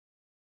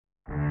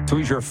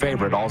who's your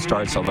favorite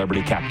all-star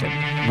celebrity captain?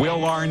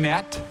 Will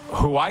Arnett,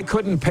 who I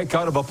couldn't pick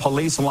out of a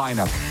police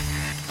lineup.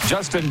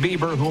 Justin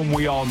Bieber, whom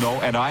we all know,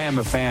 and I am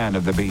a fan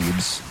of the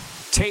Biebs.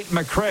 Tate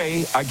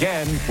McRae,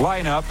 again,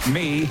 lineup,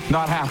 me,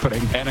 not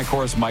happening. And, of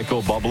course,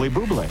 Michael Bubbly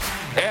Bublé.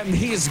 And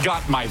he's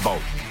got my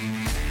vote.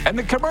 And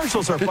the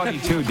commercials are funny,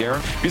 too,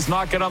 Darren. He's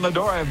knocking on the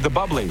door. I have the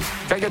bubbly.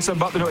 Can I get some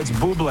bubbly? No, it's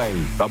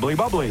Bublé. Bubbly,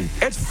 bubbly.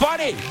 It's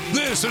funny.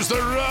 This is the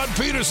Rod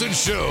Peterson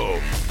Show.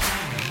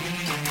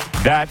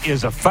 That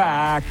is a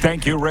fact.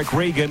 Thank you, Rick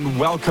Regan.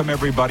 Welcome,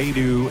 everybody,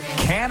 to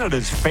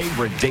Canada's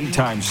favorite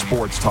daytime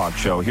sports talk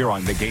show here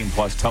on the Game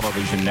Plus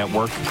Television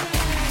Network.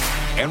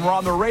 And we're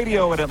on the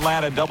radio in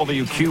Atlanta,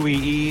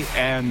 WQEE,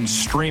 and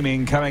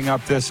streaming. Coming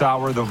up this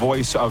hour, the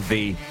voice of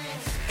the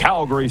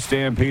Calgary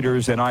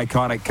Stampeders and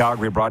iconic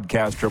Calgary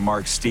broadcaster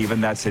Mark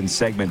Stephen. That's in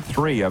segment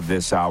 3 of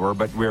this hour,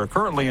 but we're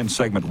currently in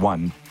segment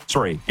 1.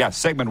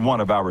 Segment 1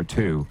 of hour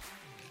 2.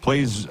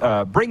 Please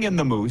bring in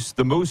the Moose.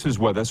 The Moose is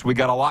with us. We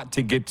got a lot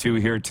to get to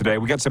here today.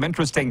 We got some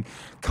interesting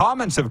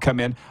comments have come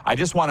in. I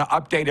just want to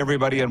update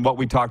everybody on what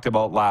we talked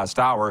about last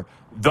hour.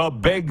 The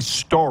big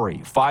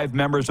story. 5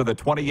 members of the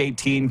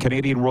 2018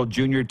 Canadian World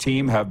Junior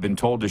team have been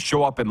told to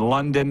show up in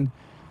London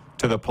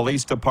to the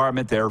police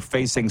department. They're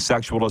facing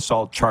sexual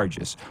assault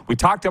charges. We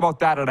talked about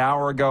that an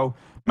hour ago.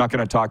 I'm not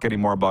going to talk any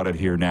more about it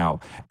here now.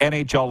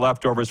 NHL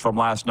leftovers from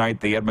last night.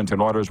 The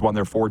Edmonton Oilers won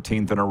their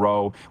 14th in a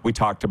row. We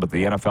talked about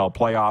the NFL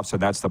playoffs, and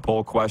that's the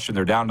poll question.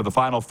 They're down to the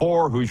Final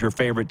Four. Who's your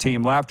favorite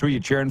team left? Who are you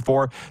cheering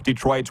for?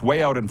 Detroit's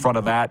way out in front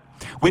of that.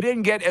 We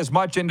didn't get as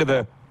much into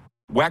the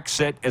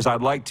Wexit as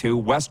I'd like to,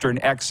 Western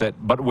exit,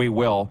 but we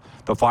will.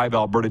 The 5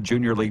 Alberta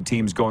Junior League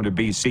teams going to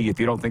BC. If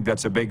you don't think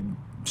that's a big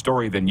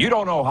story, then you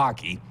don't know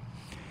hockey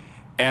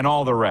and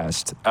all the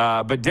rest.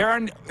 But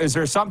Darren, is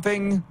there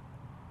something...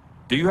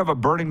 Do you have a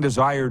burning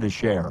desire to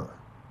share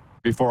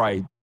before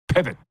I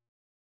pivot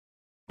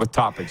with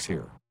topics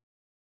here?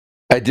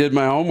 I did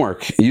my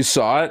homework. You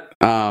saw it.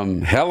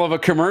 Hell of a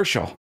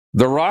commercial.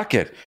 The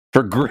Rocket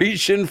for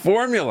Grecian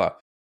formula.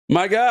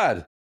 My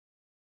God.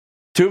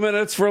 2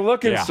 minutes for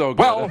looking so good.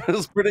 Well, that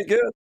was pretty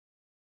good.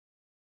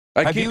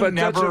 Have you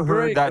never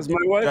heard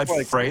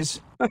that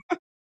phrase?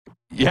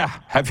 Yeah.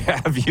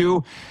 Have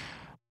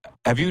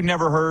you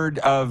never heard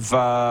of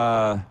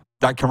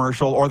that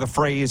commercial or the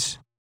phrase,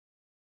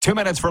 2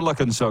 minutes for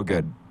looking so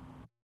good?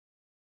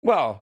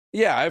 Well,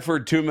 yeah, I've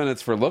heard 2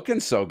 minutes for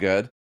looking so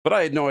good, but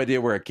I had no idea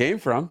where it came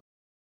from.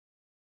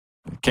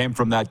 It came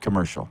from that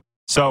commercial.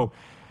 So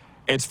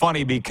it's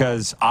funny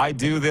because I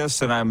do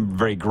this, and I'm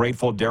very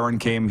grateful. Darren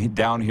came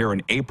down here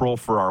in April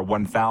for our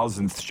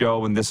 1,000th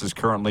show, and this is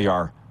currently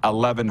our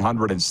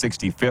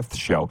 1,165th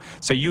show.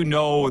 So you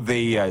know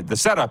the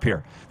setup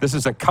here. This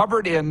is a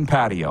covered-in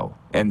patio.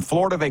 In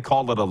Florida, they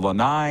call it a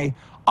lanai.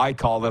 I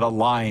call it a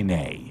line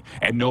A,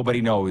 and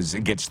nobody knows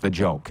it gets the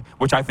joke,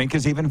 which I think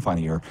is even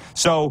funnier.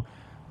 So,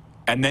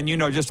 and then,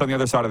 just on the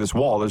other side of this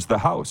wall is the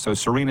house. So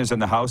Serena's in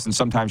the house, and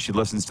sometimes she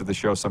listens to the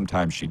show,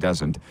 sometimes she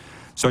doesn't.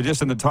 So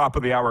just in the top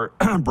of the hour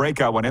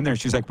break, I went in there.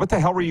 She's like, what the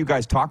hell were you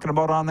guys talking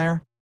about on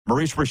there?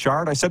 Maurice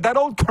Richard? I said, that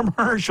old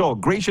commercial,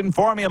 Grecian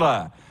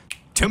formula,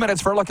 2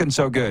 minutes for looking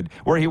so good,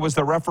 where he was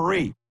the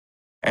referee.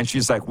 And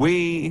she's like,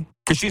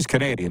 because she's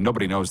Canadian,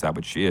 nobody knows that,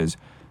 but she is.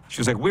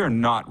 She's like, we're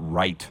not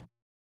right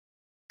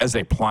as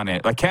a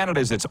planet. Like, Canada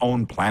is its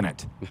own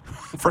planet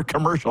for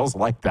commercials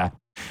like that.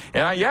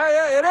 And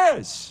yeah, it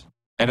is.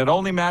 And it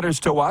only matters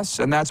to us,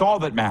 and that's all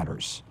that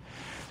matters.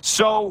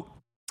 So,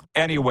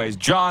 anyways,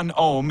 John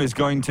Ohm is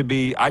going to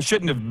be, I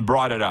shouldn't have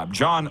brought it up.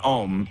 John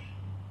Ohm's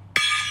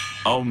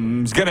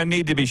going to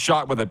need to be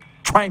shot with a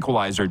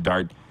tranquilizer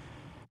dart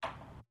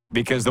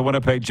because the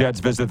Winnipeg Jets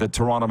visit the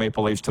Toronto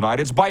Maple Leafs tonight.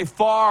 It's by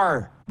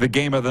far the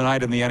game of the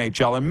night in the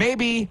NHL, and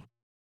maybe...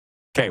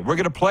 Okay, we're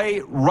going to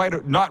play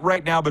not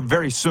right now, but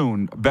very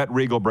soon, Bet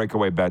Regal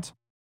breakaway bets.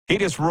 He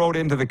just wrote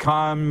into the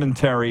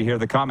commentary here,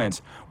 the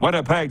comments,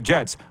 Winnipeg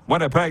Jets,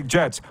 Winnipeg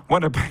Jets,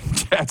 Winnipeg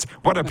Jets,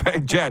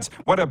 Winnipeg Jets,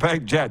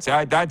 Winnipeg Jets.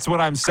 That's what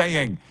I'm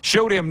saying.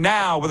 Shoot him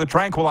now with a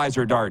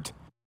tranquilizer dart.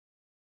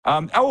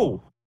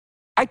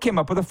 I came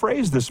up with a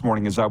phrase this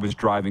morning as I was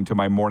driving to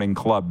my morning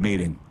club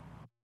meeting.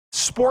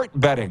 Sport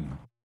betting.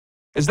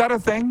 Is that a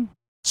thing?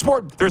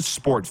 There's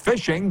sport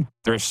fishing.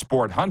 There's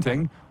sport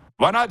hunting.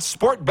 Why not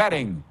sport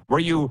betting,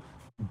 where you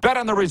bet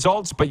on the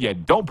results, but you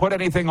don't put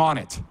anything on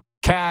it?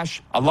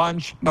 Cash, a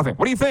lunch, nothing.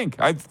 What do you think?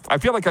 I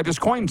feel like I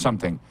just coined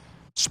something.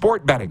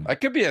 Sport betting.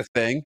 That could be a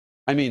thing.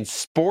 I mean,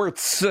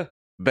 sports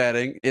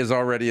betting is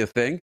already a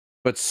thing,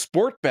 but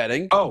sport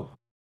betting? Oh.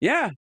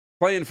 Yeah,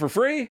 playing for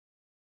free.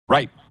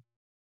 Right.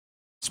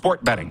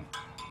 Sport betting.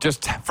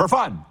 Just for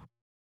fun.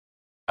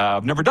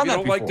 I've never done that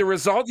before. You don't like the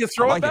result, you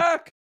throw it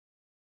back.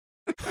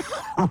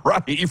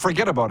 Right, you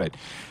forget about it.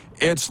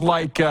 It's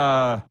like...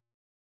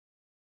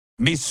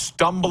 me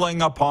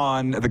stumbling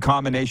upon the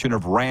combination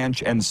of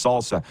ranch and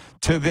salsa.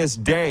 To this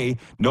day,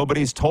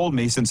 nobody's told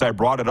me since I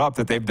brought it up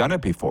that they've done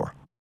it before.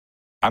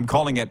 I'm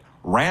calling it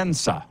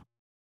ransa.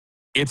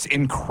 It's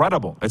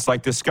incredible. It's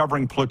like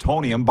discovering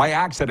plutonium by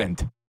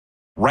accident.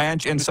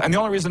 Ranch and the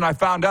only reason I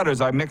found out is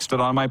I mixed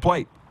it on my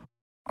plate.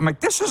 I'm like,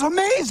 this is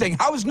amazing.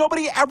 How has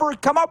nobody ever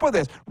come up with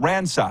this?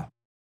 Ransa.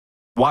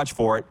 Watch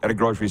for it at a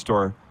grocery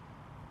store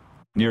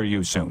near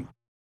you soon.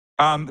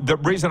 The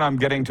reason I'm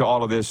getting to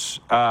all of this,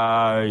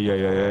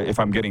 if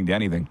I'm getting to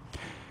anything,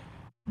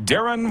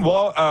 Darren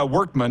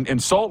Workman in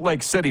Salt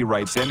Lake City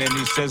writes in, and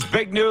he says,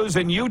 big news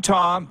in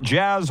Utah.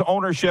 Jazz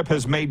ownership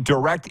has made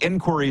direct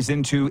inquiries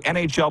into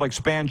NHL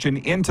expansion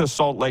into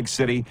Salt Lake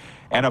City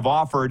and have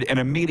offered an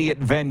immediate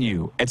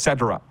venue,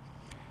 etc.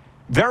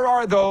 There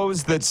are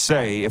those that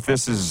say, if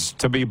this is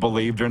to be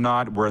believed or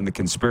not, we're in the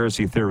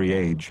conspiracy theory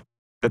age,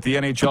 that the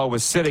NHL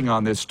was sitting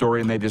on this story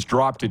and they just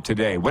dropped it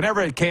today. Whenever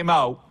it came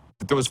out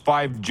that there was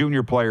 5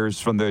 junior players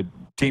from the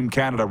Team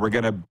Canada were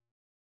going to,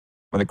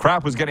 when the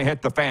crap was going to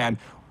hit the fan,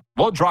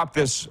 we'll drop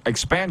this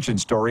expansion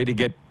story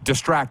to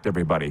distract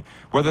everybody.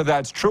 Whether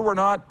that's true or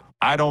not,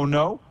 I don't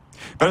know.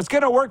 But it's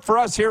going to work for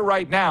us here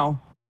right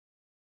now.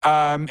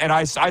 And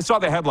I saw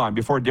the headline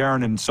before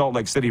Darren in Salt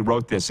Lake City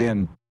wrote this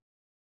in.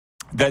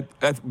 That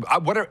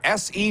what are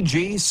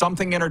SEG,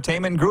 something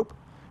entertainment group,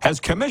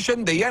 has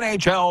commissioned the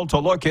NHL to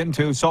look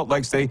into Salt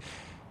Lake City.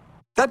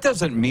 That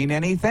doesn't mean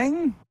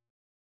anything.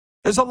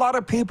 There's a lot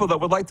of people that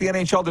would like the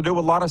NHL to do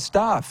a lot of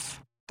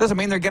stuff. Doesn't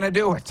mean they're going to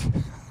do it.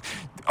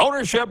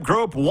 Ownership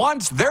group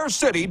wants their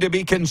city to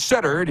be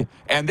considered,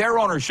 and their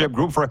ownership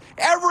group, for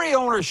every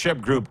ownership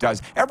group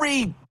does.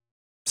 Every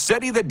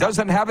city that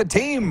doesn't have a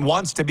team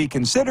wants to be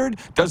considered.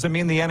 Doesn't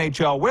mean the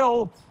NHL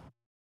will.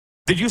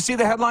 Did you see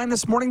the headline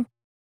this morning?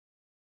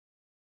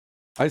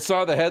 I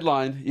saw the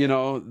headline.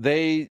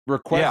 They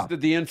requested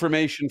the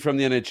information from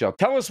the NHL.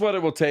 Tell us what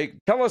it will take.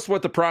 Tell us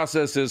what the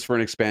process is for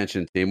an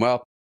expansion team.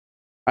 Well,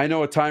 I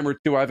know a time or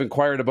two I've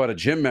inquired about a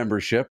gym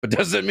membership. It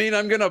doesn't mean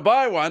I'm going to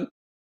buy one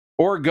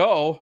or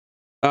go.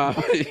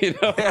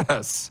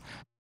 Yes.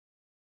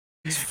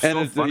 And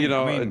it's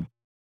funny.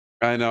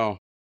 I know.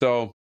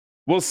 So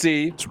we'll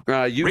see.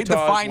 Utah read the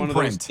fine is one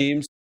print. Of those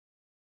teams.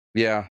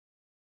 Yeah.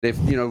 They've,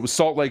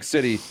 Salt Lake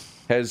City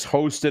has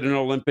hosted an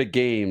Olympic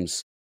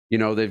Games.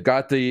 They've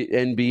got the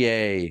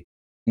NBA.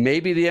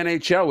 Maybe the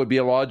NHL would be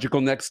a logical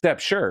next step,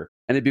 sure.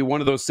 And it'd be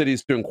one of those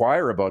cities to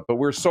inquire about. But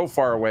we're so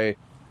far away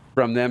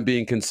from them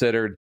being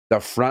considered the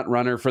front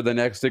runner for the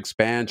next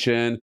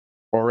expansion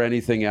or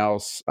anything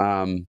else.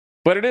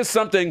 But it is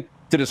something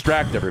to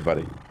distract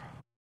everybody.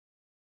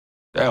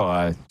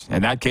 Oh,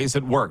 in that case,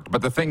 it worked.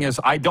 But the thing is,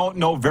 I don't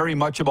know very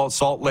much about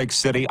Salt Lake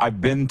City.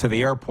 I've been to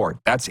the airport.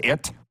 That's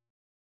it.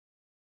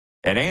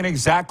 It ain't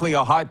exactly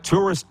a hot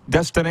tourist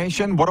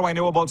destination. What do I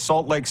know about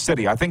Salt Lake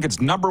City? I think it's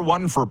number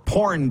 1 for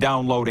porn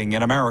downloading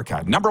in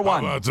America. Number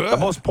 1. The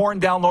most porn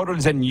downloaded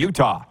is in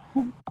Utah.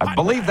 I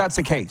believe that's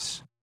the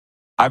case.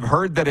 I've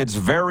heard that it's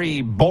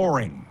very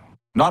boring.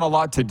 Not a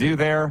lot to do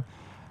there.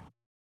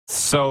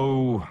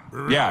 So,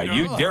 yeah,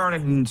 you, Darren,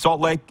 in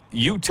Salt Lake,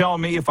 you tell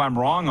me if I'm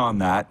wrong on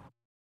that.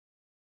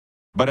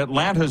 But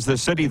Atlanta's the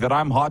city that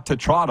I'm hot to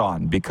trot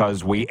on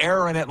because we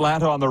air in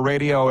Atlanta on the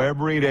radio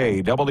every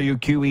day,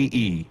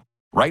 WQEE.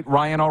 Right,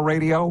 Ryan, on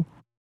radio?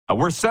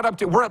 We're set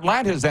up we're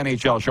Atlanta's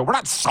NHL show. We're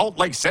not Salt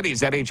Lake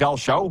City's NHL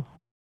show.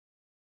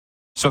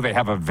 So they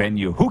have a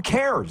venue. Who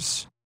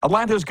cares?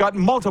 Atlanta's got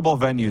multiple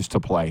venues to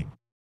play.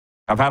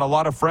 I've had a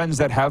lot of friends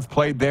that have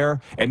played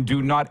there and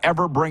do not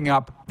ever bring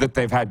up that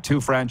they've had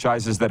 2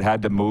 franchises that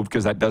had to move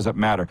because that doesn't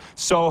matter.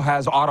 So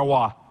has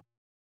Ottawa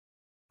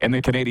in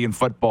the Canadian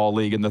Football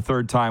League, and the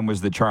third time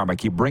was the charm. I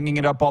keep bringing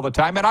it up all the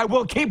time, and I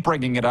will keep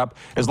bringing it up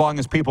as long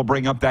as people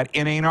bring up that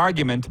inane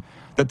argument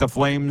that the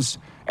Flames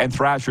and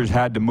Thrashers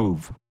had to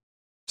move.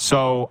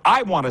 So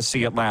I want to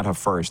see Atlanta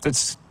first.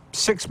 It's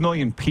 6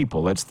 million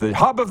people. It's the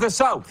hub of the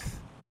South.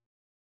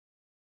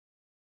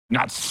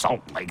 Not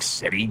Salt Lake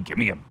City. Give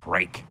me a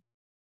break.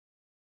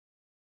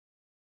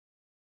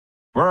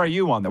 Where are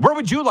you on that? Where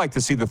would you like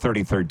to see the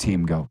 33rd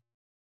team go?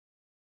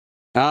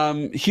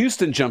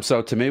 Houston jumps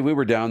out to me. We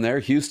were down there.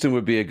 Houston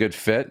would be a good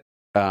fit.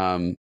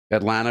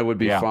 Atlanta would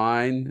be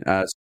fine.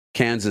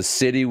 Kansas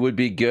City would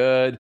be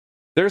good.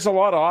 There's a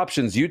lot of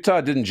options.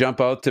 Utah didn't jump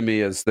out to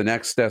me as the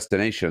next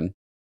destination.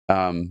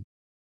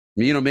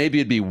 Maybe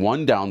it'd be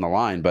one down the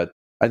line, but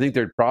I think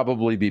there'd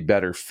probably be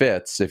better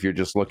fits if you're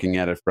just looking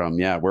at it from,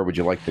 where would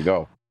you like to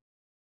go?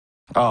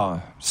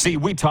 See,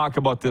 we talk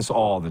about this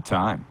all the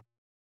time.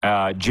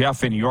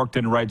 Jeff in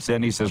Yorkton writes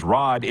in, he says,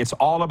 Rod, it's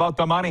all about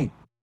the money.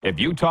 If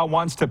Utah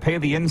wants to pay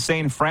the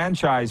insane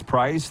franchise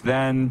price,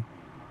 then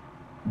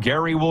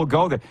Gary will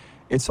go there.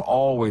 It's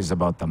always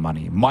about the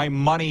money. My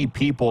money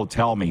people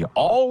tell me,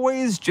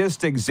 always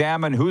just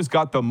examine who's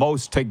got the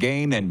most to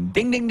gain, and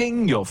ding, ding,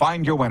 ding, you'll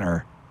find your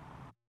winner.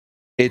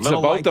 It's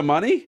about the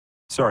money?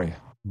 Sorry.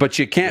 But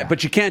you can't.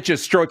 But you can't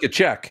just stroke a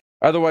check.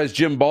 Otherwise,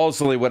 Jim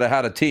Balsley would have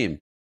had a team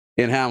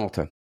in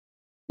Hamilton.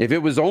 If it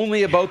was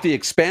only about the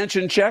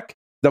expansion check,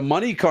 the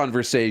money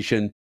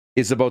conversation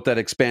is about that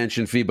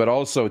expansion fee, but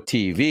also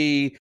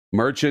TV,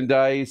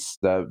 merchandise,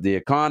 the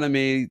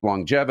economy,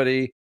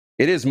 longevity.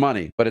 It is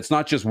money, but it's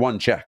not just one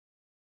check.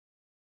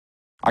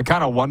 I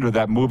kind of wonder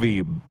that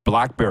movie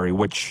Blackberry,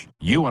 which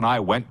you and I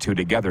went to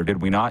together,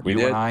 did we not? We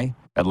did. And I,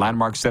 at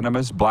Landmark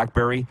Cinemas,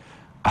 Blackberry.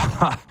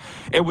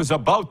 It was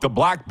about the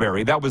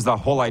BlackBerry. That was the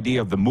whole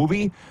idea of the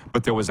movie.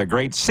 But there was a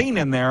great scene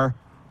in there.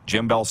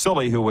 Jim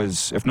Balsillie, who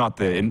was, if not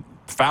the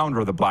founder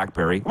of the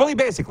BlackBerry, well, he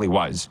basically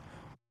was,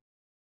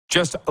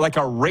 just like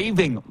a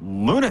raving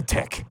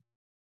lunatic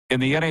in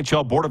the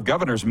NHL Board of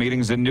Governors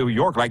meetings in New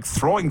York, like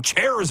throwing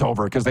chairs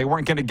over because they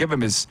weren't going to give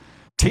him his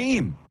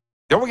team.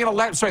 They weren't going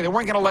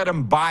to let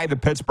him buy the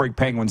Pittsburgh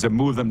Penguins and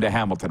move them to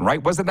Hamilton,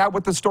 right? Wasn't that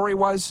what the story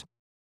was?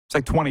 It's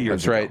like 20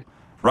 years ago. That's right.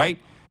 Right?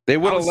 They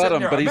would have let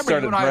him, but he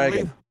started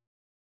bragging.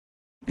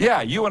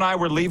 Yeah, you and I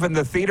were leaving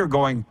the theater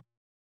going,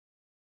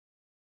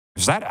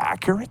 is that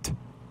accurate?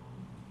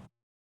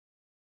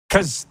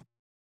 Because,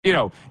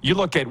 you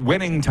look at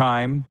winning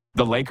time,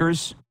 the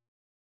Lakers,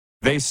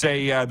 they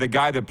say the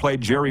guy that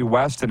played Jerry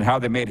West and how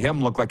they made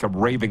him look like a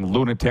raving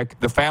lunatic.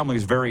 The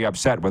family's very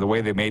upset with the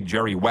way they made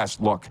Jerry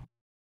West look.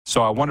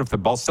 So I wonder if the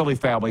Balsillie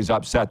family's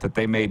upset that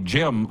they made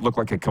Jim look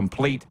like a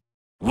complete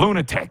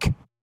lunatic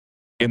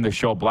in the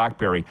show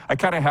BlackBerry. I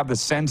kind of have the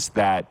sense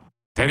that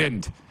they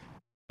didn't.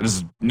 It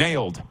is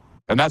nailed.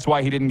 And that's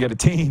why he didn't get a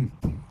team.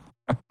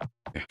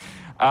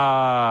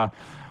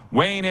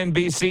 Wayne in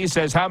BC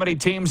says, how many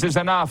teams is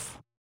enough?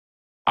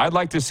 I'd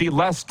like to see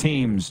less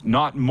teams,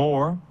 not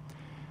more.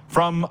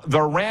 From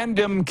the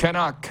Random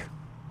Canuck,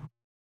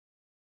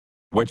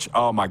 which,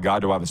 oh my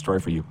God, do I have a story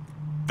for you.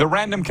 The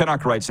Random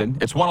Canuck writes in,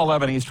 it's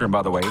 1:11 Eastern,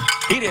 by the way.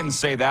 He didn't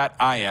say that.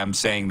 I am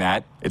saying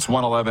that. It's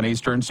 1:11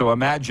 Eastern, so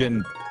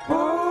imagine,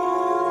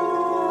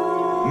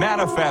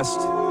 manifest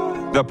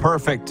the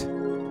perfect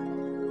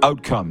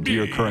outcome to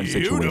your current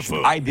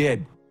situation. I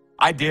did.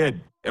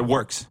 It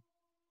works.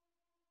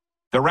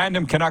 The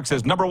Random Canuck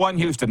says, number 1,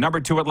 Houston.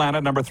 Number 2,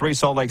 Atlanta. Number 3,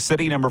 Salt Lake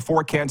City. Number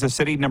 4, Kansas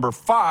City. Number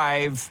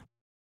 5,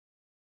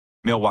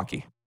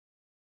 Milwaukee.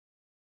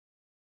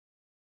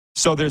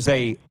 So there's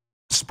a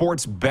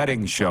sports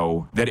betting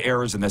show that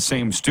airs in the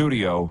same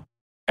studio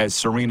as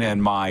Serena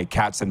and my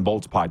Cats and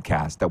Bolts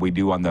podcast that we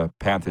do on the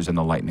Panthers and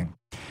the Lightning.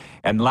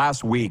 And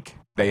last week,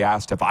 they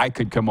asked if I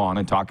could come on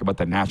and talk about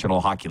the National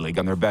Hockey League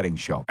on their betting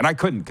show. And I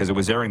couldn't because it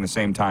was airing the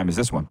same time as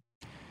this one.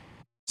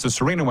 So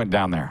Serena went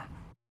down there.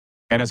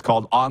 And it's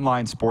called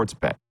Online Sports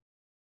Bet.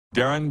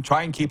 Darren,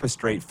 try and keep a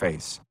straight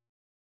face.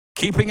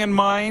 Keeping in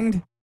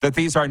mind that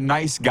these are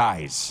nice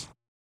guys.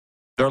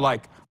 They're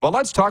like, well,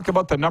 let's talk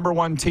about the number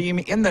 1 team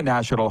in the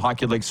National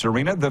Hockey League,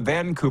 Serena, the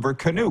Vancouver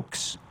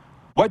Canucks.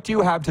 What do you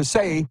have to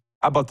say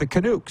about the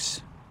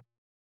Canucks?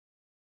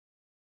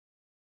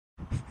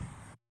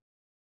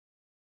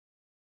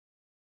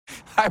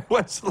 I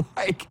was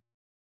like,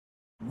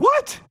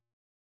 what?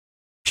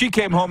 She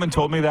came home and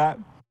told me that.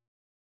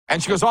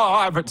 And she goes,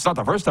 it's not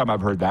the first time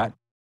I've heard that.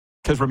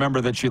 Because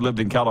remember that she lived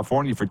in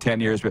California for 10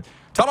 years. But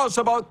tell us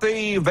about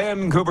the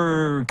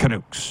Vancouver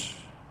Canucks.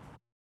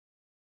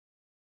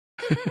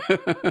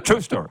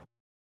 True story.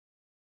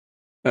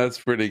 That's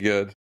pretty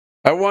good.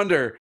 I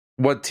wonder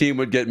what team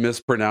would get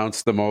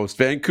mispronounced the most.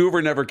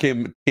 Vancouver never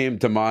came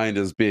to mind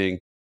as being,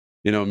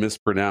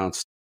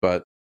 mispronounced.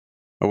 But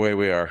away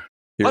we are.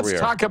 Let's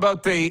talk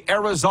about the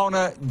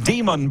Arizona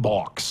Demon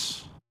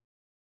Box.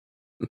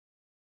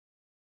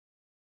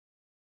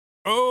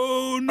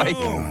 Oh,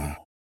 no.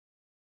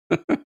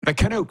 The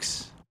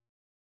Canucks.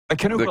 The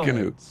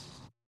Canucks.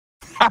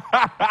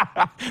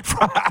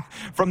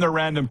 From the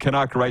Random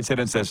Canuck writes in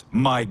and says,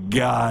 my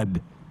God.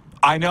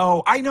 I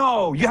know.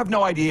 You have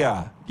no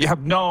idea.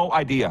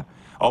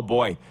 Oh,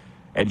 boy.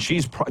 And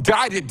she's... Did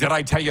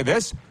I tell you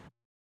this?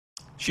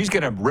 She's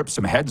going to rip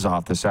some heads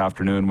off this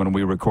afternoon when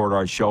we record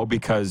our show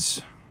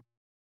because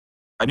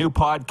a new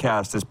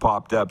podcast has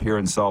popped up here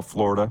in South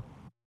Florida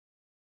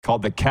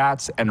called the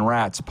Cats and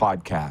Rats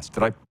Podcast.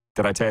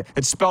 Did I tell you?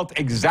 It's spelled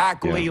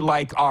exactly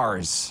like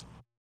ours.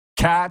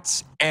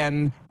 Cats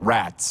and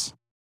Rats.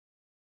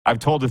 I've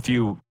told a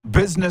few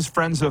business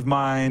friends of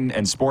mine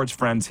and sports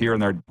friends here,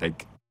 and they're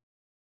like,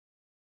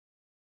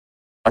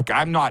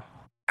 I'm not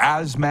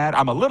as mad.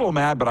 I'm a little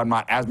mad, but I'm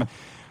not as mad.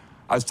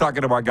 I was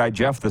talking to our guy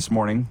Jeff this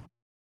morning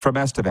from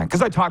Estevan,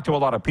 because I talk to a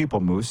lot of people,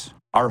 Moose,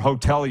 our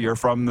hotelier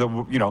from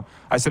the,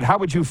 I said, how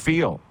would you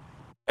feel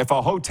if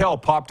a hotel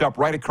popped up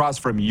right across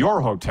from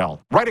your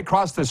hotel, right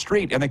across the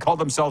street, and they called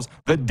themselves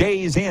the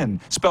Days Inn,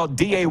 spelled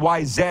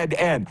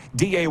D-A-Y-Z-N,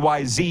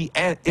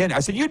 D-A-Y-Z-N. I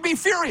said, you'd be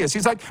furious.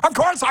 He's like, of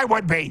course I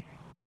would be.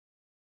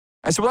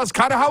 I said, well, that's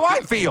kind of how I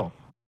feel.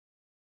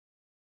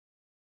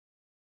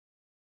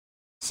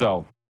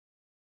 So,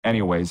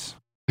 anyways,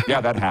 yeah,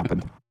 that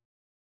happened.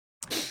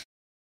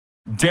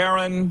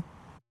 Darren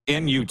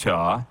in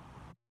Utah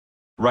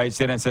writes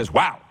in and says,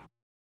 wow,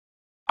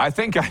 I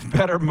think I'd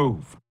better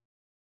move.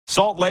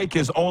 Salt Lake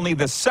is only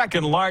the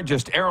second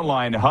largest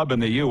airline hub in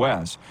the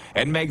U.S.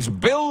 and makes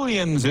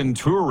billions in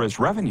tourist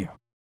revenue.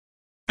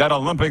 That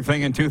Olympic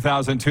thing in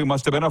 2002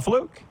 must have been a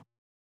fluke.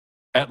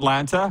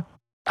 Atlanta?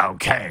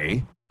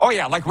 Okay. Oh,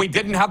 yeah, like we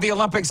didn't have the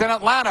Olympics in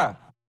Atlanta.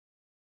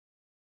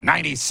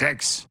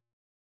 96.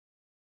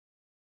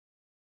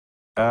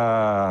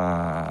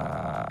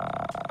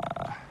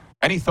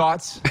 Any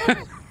thoughts?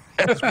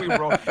 As we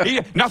roll.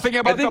 Nothing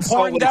about the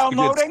porn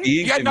downloading?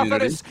 You got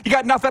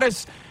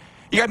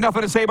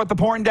nothing to say about the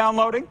porn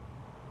downloading?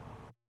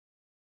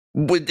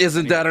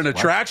 Isn't that an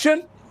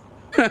attraction?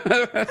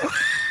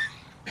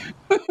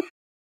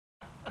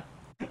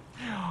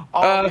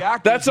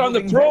 That's on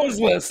the pros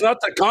list, not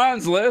the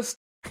cons list.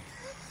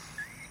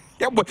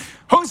 Yeah,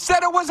 who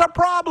said it was a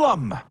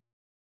problem?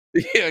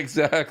 Yeah,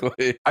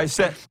 exactly. I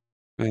said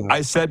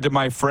to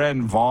my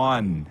friend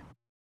Vaughn,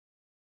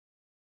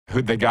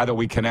 the guy that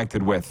we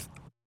connected with,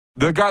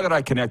 the guy that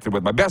I connected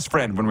with, my best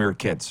friend when we were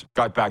kids,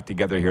 got back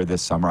together here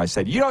this summer. I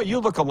said, you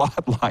look a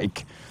lot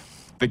like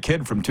the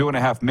kid from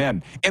 2.5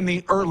 Men in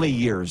the early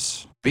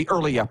years, the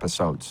early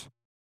episodes.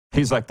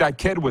 He's like, that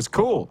kid was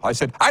cool. I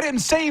said, I didn't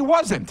say he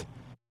wasn't.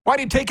 Why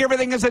do you take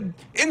everything as an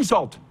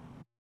insult?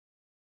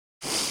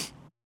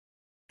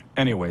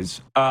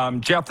 Anyways,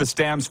 Jeff, the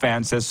Stamps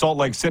fan, says Salt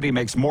Lake City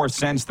makes more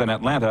sense than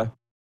Atlanta.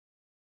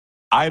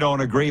 I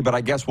don't agree, but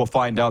I guess we'll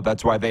find out.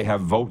 That's why they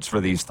have votes for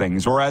these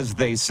things. Or as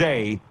they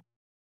say,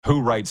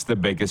 who writes the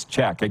biggest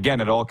check? Again,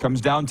 it all comes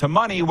down to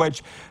money,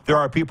 which there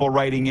are people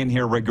writing in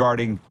here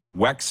regarding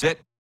Wexit.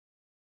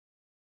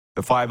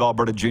 The 5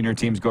 Alberta junior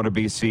teams go to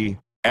BC.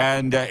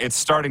 And it's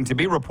starting to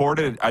be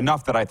reported,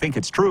 enough that I think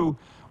it's true,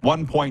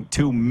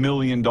 $1.2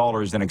 million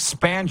in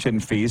expansion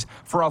fees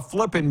for a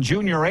flippin'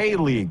 Junior A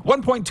league.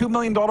 $1.2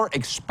 million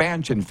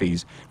expansion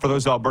fees for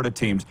those Alberta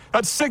teams.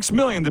 That's $6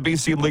 million the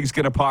BC League's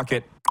going to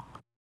pocket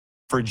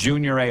for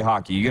Junior A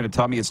hockey. You going to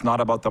tell me it's not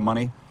about the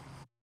money?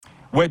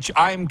 Which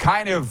I'm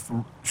kind of...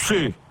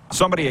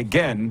 Somebody,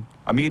 again,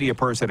 a media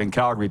person in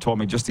Calgary told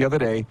me just the other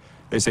day,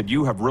 they said,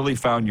 you have really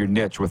found your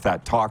niche with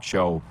that talk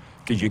show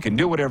because you can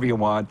do whatever you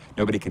want.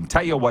 Nobody can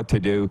tell you what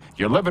to do.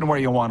 You're living where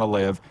you want to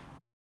live.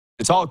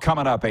 It's all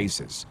coming up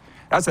aces.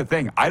 That's the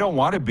thing. I don't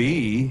want to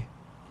be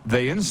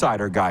the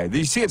insider guy.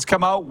 You see it's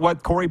come out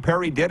what Corey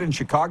Perry did in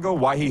Chicago,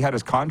 why he had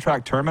his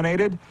contract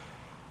terminated.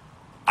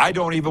 I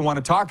don't even want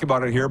to talk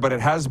about it here, but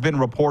it has been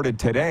reported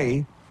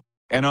today.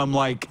 And I'm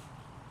like,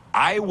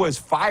 I was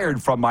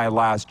fired from my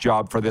last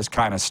job for this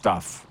kind of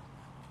stuff.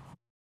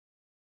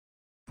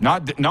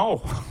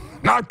 No.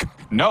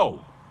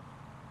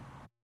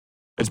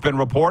 It's been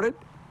reported.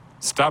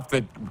 Stuff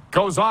that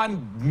goes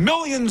on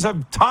millions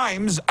of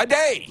times a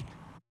day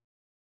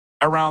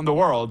around the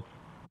world.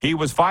 He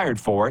was fired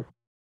for it.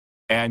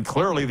 And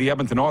clearly the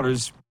Edmonton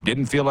Oilers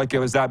didn't feel like it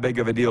was that big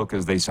of a deal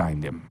because they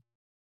signed him.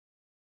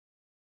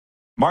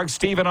 Mark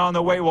Steven on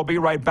the way. We'll be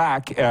right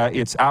back.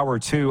 It's hour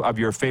 2 of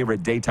your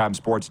favorite daytime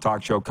sports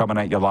talk show coming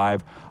at you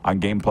live on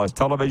Game Plus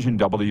Television,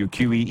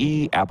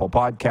 WQEE, Apple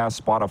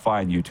Podcasts,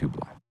 Spotify, and YouTube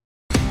Live.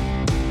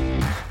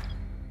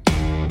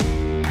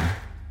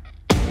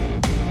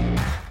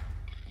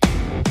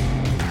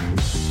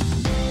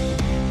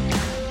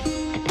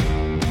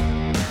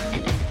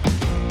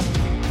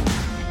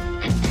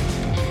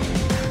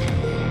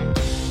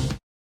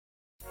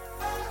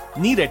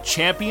 Need a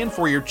champion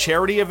for your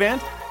charity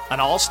event? An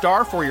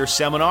all-star for your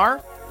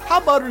seminar? How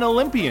about an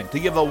Olympian to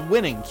give a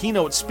winning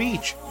keynote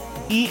speech?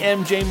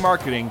 EMJ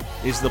Marketing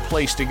is the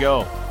place to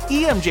go.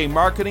 EMJ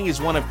Marketing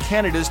is one of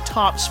Canada's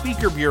top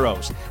speaker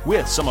bureaus,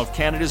 with some of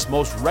Canada's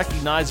most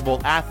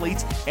recognizable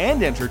athletes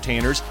and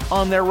entertainers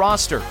on their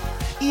roster.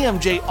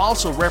 EMJ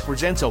also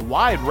represents a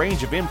wide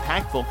range of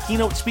impactful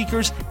keynote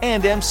speakers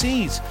and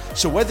MCs.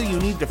 So whether you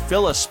need to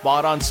fill a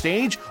spot on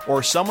stage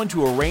or someone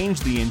to arrange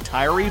the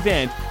entire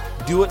event,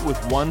 do it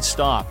with one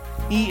stop,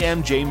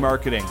 EMJ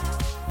Marketing.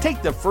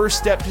 Take the first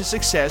step to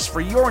success for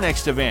your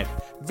next event.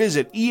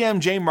 Visit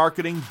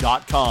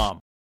emjmarketing.com.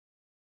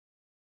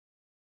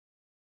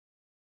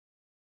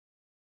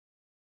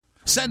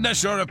 Send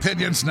us your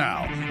opinions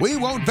now. We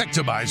won't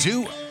victimize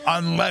you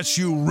unless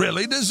you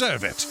really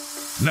deserve it.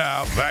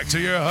 Now, back to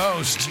your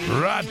host,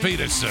 Rod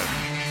Peterson.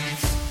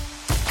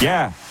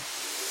 Yeah,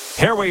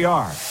 here we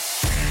are.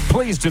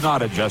 Please do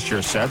not adjust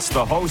your sets.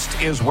 The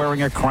host is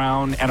wearing a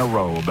crown and a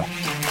robe.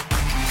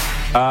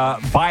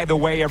 By the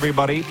way,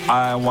 everybody,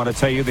 I want to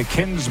tell you the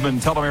Kinsman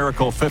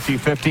Telemiracle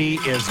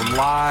 50/50 is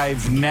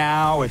live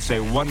now. It's a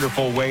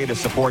wonderful way to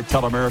support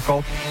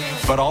Telemiracle,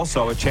 but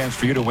also a chance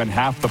for you to win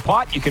half the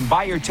pot. You can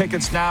buy your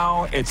tickets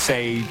now. It's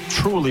a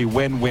truly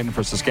win-win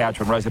for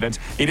Saskatchewan residents.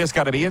 You just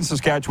got to be in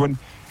Saskatchewan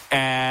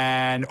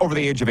and over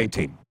the age of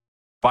 18.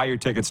 Buy your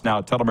tickets now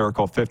at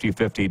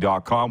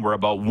telemiracle5050.com. We're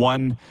about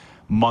 1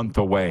 month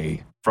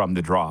away from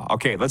the draw.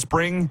 Okay, let's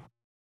bring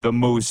the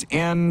Moose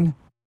in.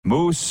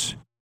 Moose,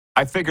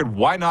 I figured,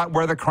 why not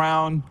wear the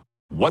crown?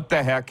 What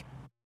the heck?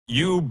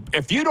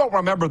 If you don't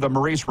remember the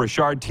Maurice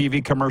Richard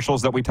TV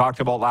commercials that we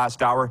talked about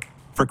last hour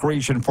for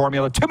Grecian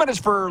Formula, 2 minutes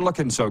for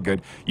looking so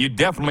good, you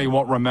definitely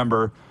won't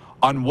remember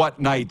on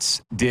what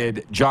nights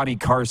did Johnny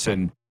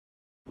Carson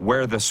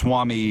wear the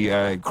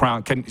Swami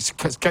crown.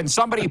 Can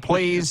somebody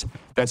please,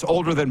 that's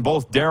older than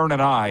both Darren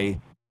and I,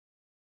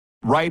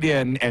 write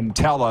in and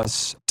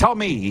tell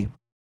me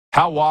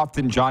how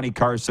often Johnny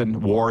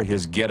Carson wore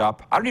his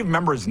get-up. I don't even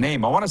remember his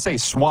name. I want to say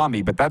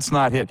Swami, but that's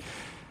not it.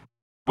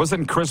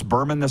 Wasn't Chris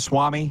Berman the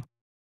Swami?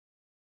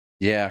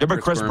 Yeah,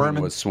 remember Chris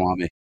Berman was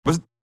Swami.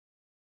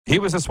 He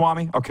was a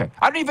Swami? Okay.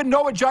 I don't even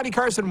know what Johnny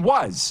Carson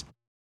was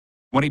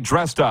when he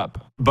dressed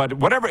up. But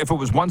whatever, if it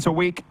was once a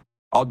week,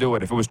 I'll do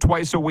it. If it was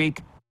twice a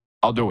week,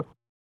 I'll do it.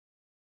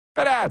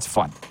 But it's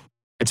fun.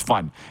 It's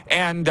fun.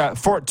 And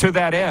to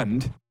that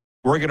end,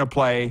 we're going to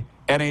play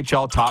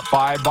NHL Top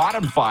 5,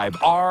 Bottom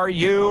 5. Are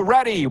you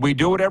ready? We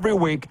do it every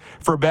week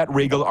for Bet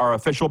Regal, our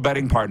official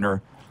betting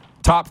partner.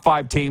 Top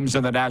 5 teams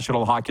in the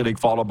National Hockey League,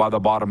 followed by the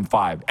bottom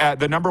 5.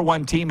 The number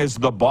 1 team is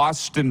the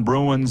Boston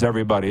Bruins,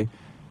 everybody.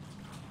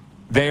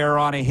 They are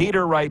on a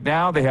heater right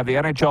now. They have the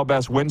NHL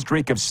best win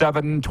streak of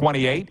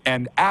 728.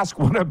 And ask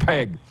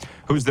Winnipeg,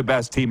 who's the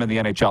best team in the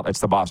NHL? It's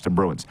the Boston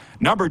Bruins.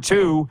 Number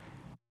 2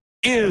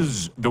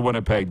 is the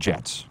Winnipeg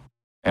Jets.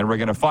 And we're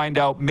going to find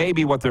out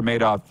maybe what they're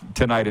made of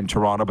tonight in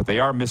Toronto, but they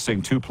are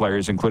missing 2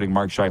 players, including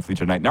Mark Scheifele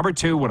tonight. Number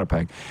 2,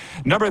 Winnipeg.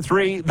 Number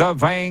 3, the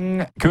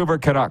Vancouver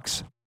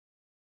Canucks.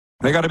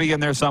 They got to be in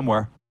there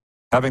somewhere,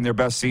 having their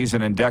best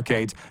season in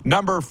decades.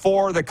 Number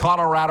 4, the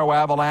Colorado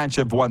Avalanche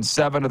have won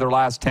 7 of their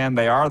last 10.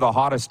 They are the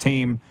hottest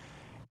team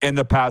in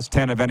the past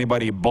 10 of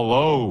anybody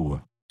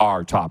below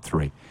our top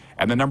 3.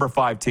 And the number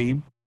 5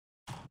 team,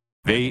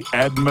 the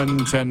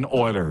Edmonton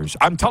Oilers.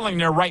 I'm telling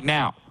you right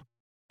now,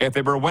 if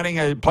they were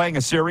playing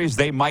a series,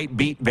 they might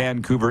beat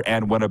Vancouver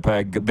and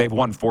Winnipeg. They've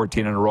won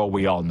 14 in a row,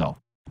 we all know.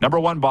 Number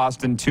 1,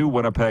 Boston. 2,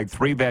 Winnipeg.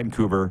 3,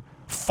 Vancouver.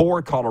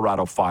 4,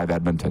 Colorado. 5,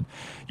 Edmonton.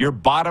 Your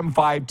bottom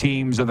 5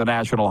 teams in the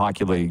National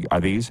Hockey League are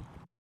these.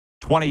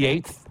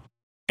 28th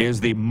is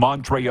the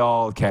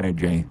Montreal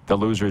Canadiens, the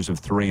losers of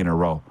 3 in a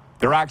row.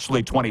 They're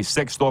actually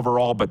 26th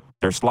overall, but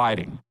they're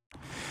sliding.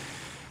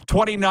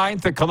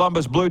 29th, the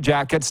Columbus Blue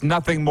Jackets.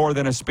 Nothing more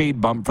than a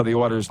speed bump for the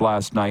Oilers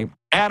last night.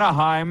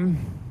 Anaheim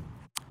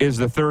is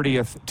the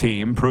 30th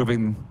team,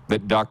 proving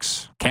that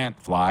Ducks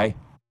can't fly.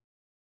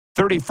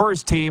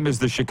 31st team is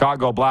the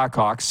Chicago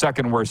Blackhawks,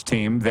 second worst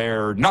team.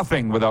 They're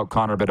nothing without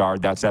Connor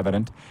Bedard, that's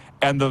evident.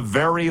 And the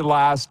very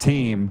last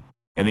team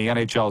in the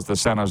NHL is the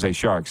San Jose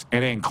Sharks.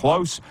 It ain't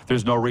close.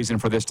 There's no reason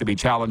for this to be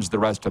challenged the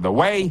rest of the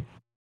way.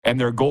 And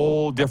their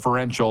goal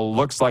differential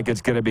looks like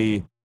it's going to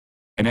be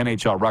an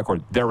NHL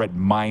record. They're at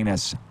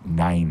minus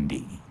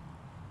 90.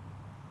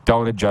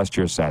 Don't adjust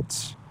your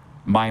sets.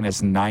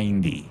 Minus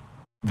 90.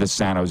 The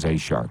San Jose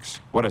Sharks.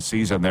 What a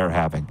season they're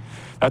having.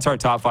 That's our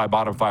top 5,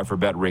 bottom 5 for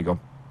Bet Regal.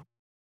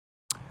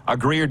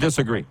 Agree or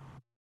disagree?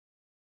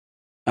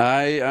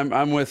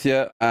 I'm with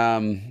you.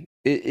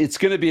 It's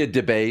going to be a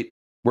debate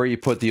where you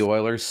put the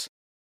Oilers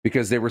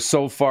because they were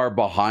so far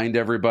behind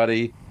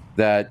everybody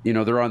that,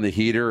 they're on the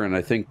heater, and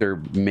I think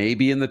they're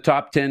maybe in the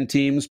top 10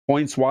 teams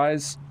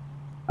points-wise.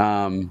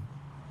 They're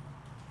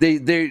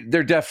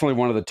definitely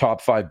one of the top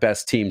 5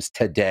 best teams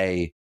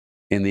today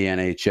in the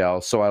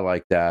NHL, so I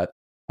like that.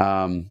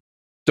 Don't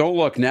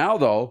look now,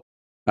 though.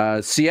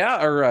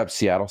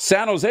 Seattle.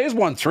 San Jose's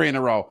won 3 in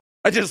a row.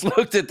 I just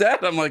looked at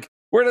that. I'm like,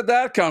 where did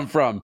that come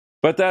from?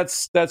 But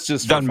that's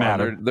just doesn't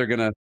matter.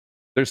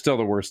 They're still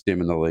the worst team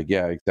in the league.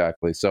 Yeah,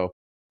 exactly. So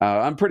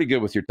I'm pretty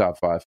good with your top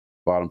 5,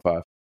 bottom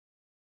 5.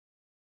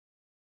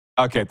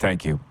 Okay,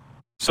 thank you.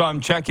 So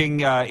I'm checking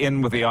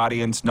in with the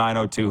audience,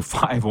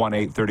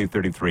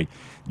 902-518-3033.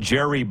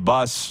 Jerry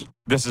Buss,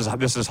 this is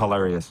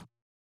hilarious.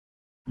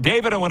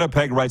 David in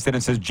Winnipeg writes in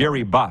and says,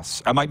 Jerry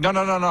Buss. I'm like,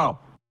 no.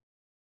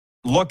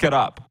 Look it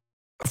up.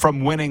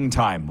 From Winning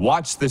Time.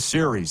 Watch the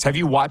series. Have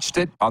you watched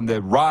it on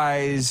the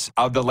rise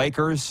of the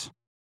Lakers?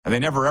 And they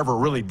never, ever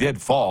really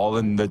did fall,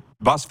 and the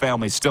Buss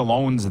family still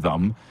owns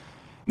them.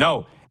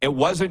 No, it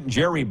wasn't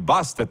Jerry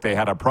Buss that they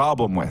had a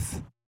problem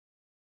with.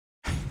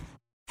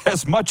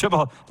 As much of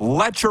a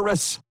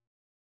lecherous,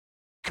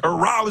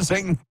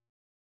 carousing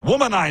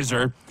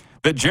womanizer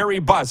that Jerry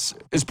Buss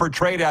is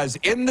portrayed as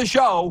in the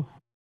show,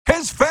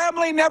 his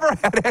family never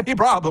had any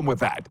problem with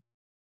that.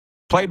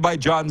 Played by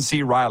John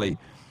C. Reilly.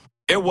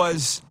 It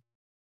was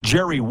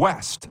Jerry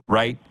West,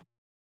 right?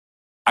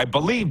 I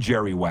believe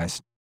Jerry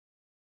West,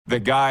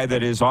 the guy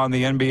that is on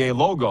the NBA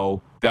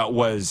logo that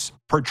was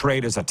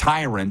portrayed as a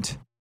tyrant.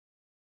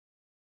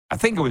 I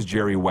think it was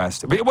Jerry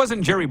West. But it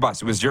wasn't Jerry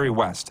Buss. It was Jerry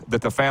West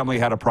that the family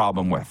had a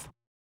problem with.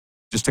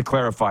 Just to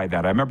clarify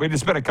that. I remember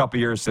it's been a couple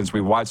years since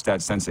we watched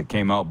that since it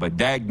came out, but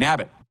dag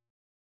nabbit,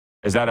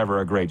 is that ever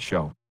a great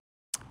show?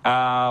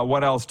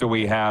 What else do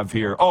we have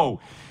here? Oh,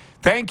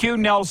 thank you,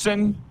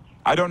 Nelson.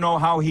 I don't know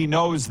how he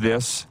knows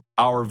this,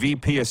 our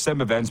VP of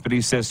Sim Events, but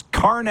he says,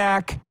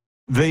 Karnak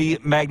the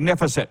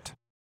Magnificent,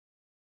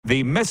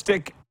 the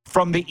mystic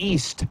from the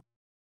East.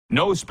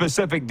 No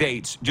specific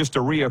dates, just a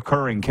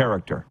reoccurring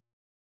character.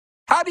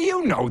 How do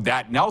you know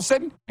that,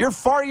 Nelson? You're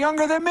far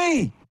younger than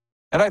me,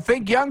 and I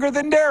think younger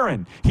than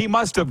Darren. He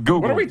must have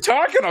Googled. What are we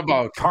talking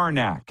about?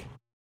 Karnak.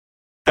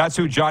 That's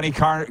who Johnny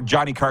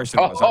Carson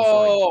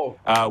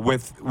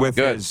was. With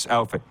his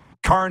outfit.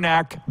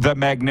 Karnak the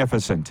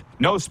Magnificent.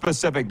 No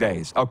specific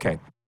days. Okay.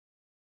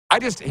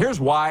 Here's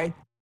why.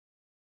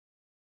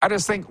 I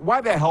just think,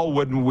 why the hell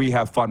wouldn't we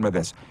have fun with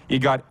this? You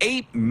got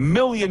 8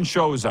 million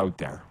shows out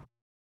there.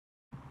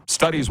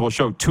 Studies will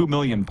show 2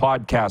 million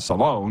podcasts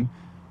alone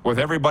with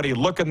everybody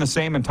looking the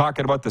same and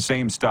talking about the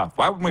same stuff.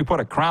 Why wouldn't we put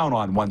a crown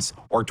on once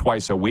or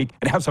twice a week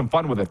and have some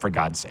fun with it, for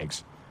God's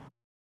sakes?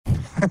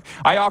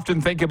 I often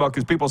think about,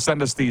 because people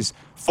send us these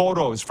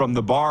photos from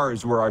the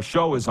bars where our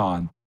show is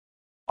on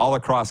all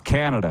across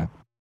Canada.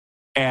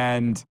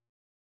 And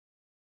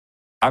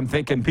I'm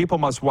thinking people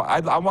must,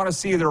 I want to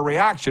see their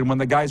reaction when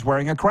the guy's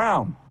wearing a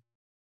crown.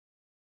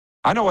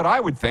 I know what I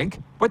would think.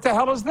 What the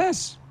hell is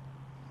this?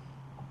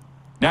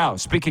 Now,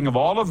 speaking of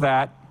all of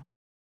that,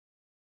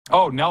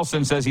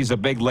 Nelson says he's a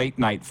big late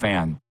night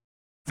fan.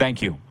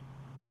 Thank you.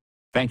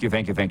 Thank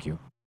you.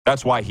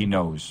 That's why he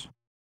knows.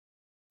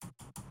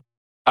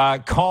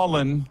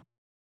 Colin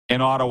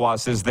in Ottawa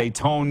says they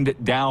toned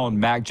down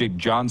Magic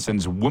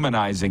Johnson's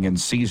womanizing in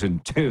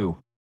season 2.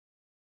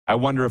 I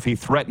wonder if he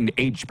threatened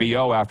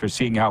HBO after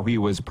seeing how he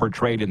was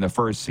portrayed in the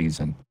first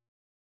season.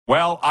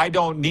 Well, I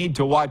don't need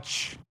to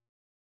watch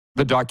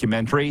the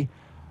documentary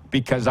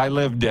because I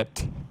lived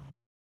it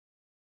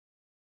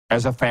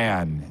as a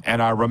fan,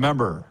 and I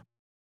remember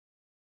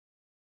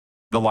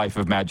the life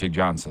of Magic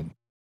Johnson.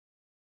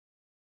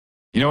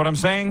 You know what I'm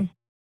saying?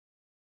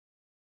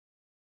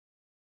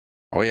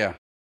 Oh, yeah.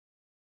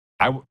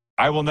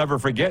 I will never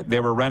forget, they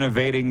were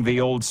renovating the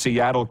old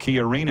Seattle Key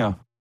Arena.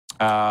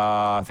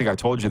 I think I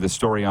told you the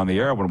story on the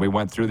air when we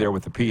went through there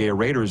with the PA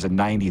Raiders in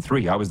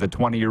 '93. I was the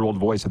 20-year-old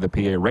voice of the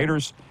PA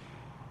Raiders.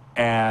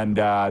 And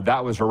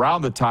that was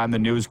around the time the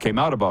news came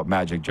out about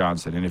Magic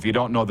Johnson. And if you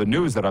don't know the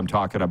news that I'm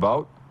talking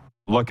about,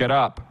 look it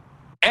up.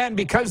 And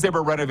because they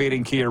were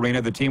renovating Key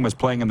Arena, the team was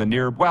playing in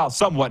the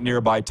somewhat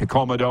nearby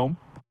Tacoma Dome.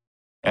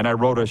 And I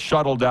rode a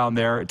shuttle down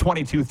there,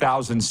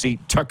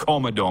 22,000-seat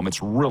Tacoma Dome.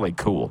 It's really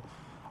cool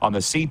on the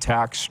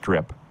SeaTac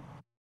Strip.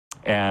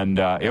 And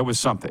it was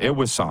something. I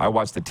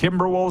watched the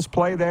Timberwolves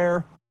play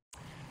there,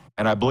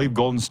 and I believe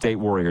Golden State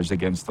Warriors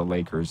against the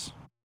Lakers.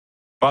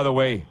 By the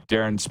way,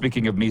 Darren,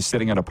 speaking of me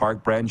sitting on a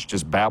park bench,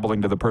 just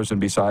babbling to the person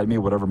beside me,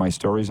 whatever my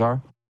stories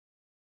are,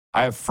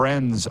 I have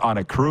friends on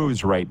a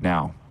cruise right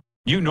now.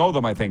 You know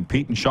them, I think,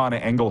 Pete and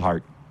Shauna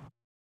Engelhart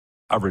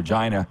of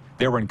Regina.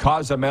 They were in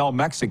Cozumel,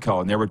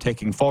 Mexico, and they were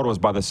taking photos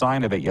by the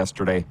sign of it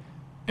yesterday.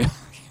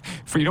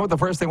 You know what the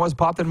first thing was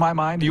popped in my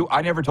mind?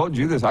 I never told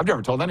you this. I've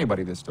never told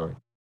anybody this story.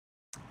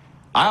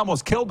 I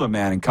almost killed a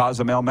man in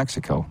Cozumel,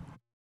 Mexico.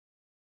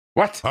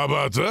 What? How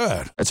about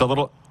that? It's a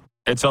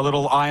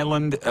little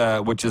island,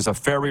 which is a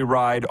ferry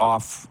ride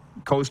off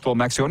coastal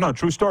Mexico. No,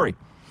 true story.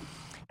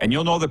 And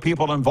you'll know the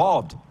people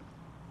involved.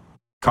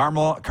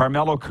 Carmelo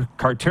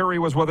Carteri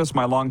was with us,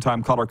 my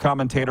longtime color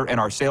commentator, and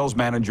our sales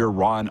manager,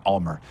 Ron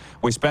Ulmer.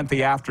 We spent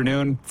the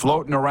afternoon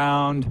floating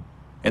around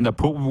in the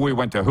pool. We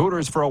went to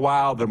Hooters for a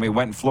while, then we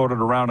went and floated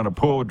around in a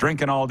pool,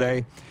 drinking all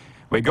day.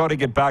 We go to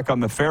get back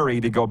on the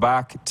ferry to go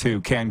back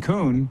to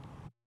Cancun.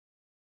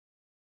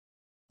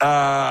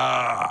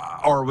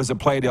 Or was it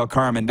Playa del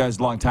Carmen? That was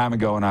a long time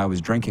ago, and I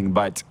was drinking.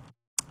 But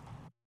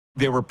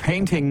they were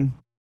painting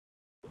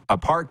a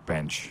park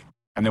bench,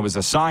 and there was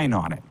a sign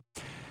on it.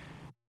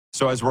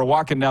 So as we're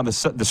walking down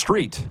the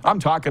street, I'm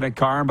talking to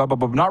Carm,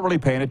 not really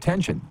paying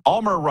attention.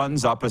 Ulmer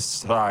runs up a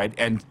side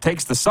and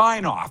takes the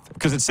sign off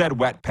because it said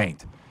wet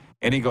paint.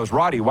 And he goes,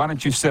 Roddy, why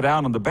don't you sit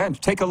down on the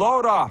bench? Take a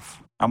load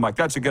off. I'm like,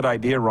 that's a good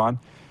idea, Ron.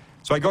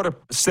 So I go to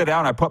sit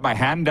down. I put my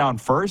hand down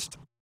first.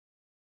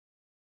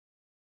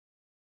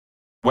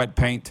 Wet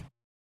paint.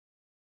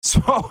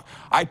 So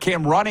I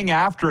came running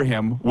after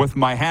him with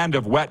my hand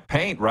of wet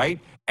paint, right?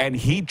 And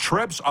he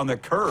trips on the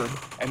curb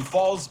and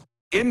falls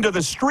into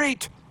the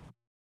street.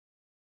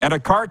 And a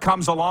car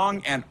comes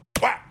along and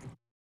whack,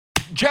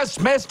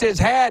 just missed his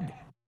head.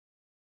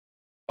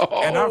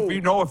 Oh. And I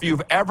don't know if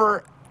you've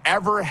ever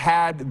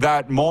had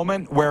that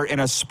moment where in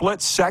a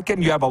split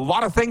second you have a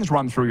lot of things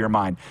run through your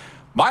mind.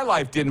 My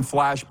life didn't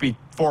flash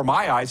before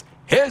my eyes.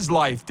 His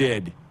life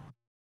did.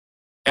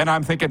 And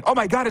I'm thinking, oh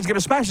my God, he's going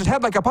to smash his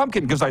head like a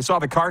pumpkin because I saw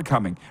the car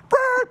coming.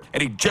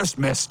 And he just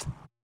missed.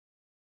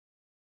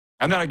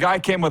 And then a guy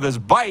came with his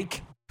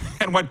bike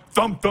and went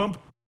thump, thump,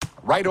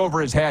 right over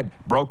his head.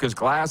 Broke his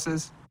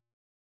glasses.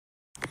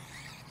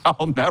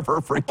 I'll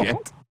never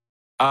forget.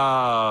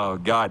 Oh,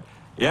 God.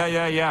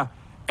 Yeah.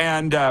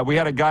 And we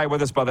had a guy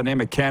with us by the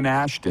name of Ken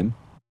Ashton.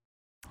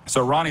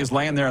 So Ronnie's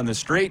laying there in the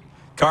street.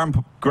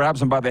 Carm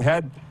grabs him by the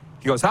head.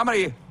 He goes, how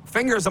many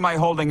fingers am I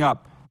holding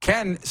up?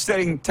 Ken,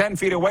 sitting 10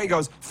 feet away,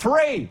 goes,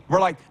 3.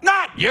 We're like,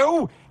 not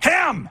you,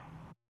 him.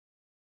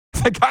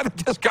 The guy that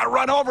just got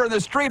run over in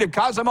the street of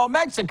Cozumel,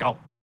 Mexico.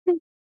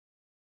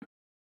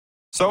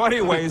 So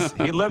anyways,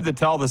 he lived to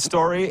tell the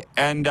story.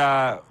 And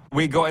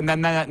we go, and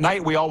then that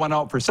night we all went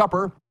out for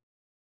supper.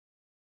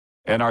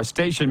 And our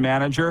station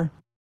manager,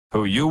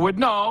 who you would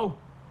know,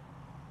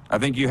 I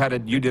think you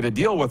did a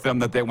deal with them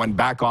that they went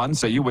back on,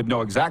 so you would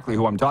know exactly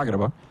who I'm talking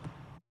about,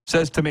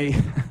 says to me,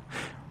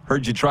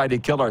 heard you tried to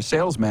kill our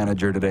sales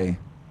manager today.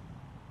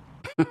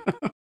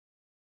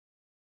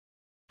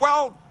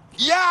 Well,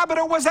 yeah, but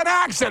it was an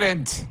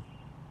accident.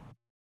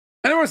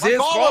 And it was his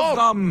fault. All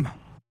of them.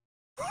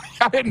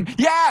 I didn't.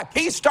 Yeah,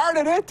 he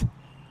started it.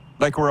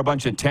 Like we're a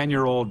bunch of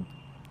 10-year-old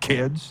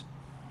kids.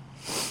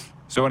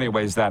 So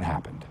anyways, that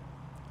happened.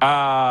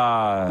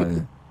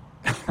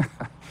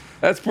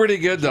 That's pretty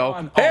good, though.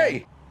 John,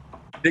 hey,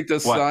 take the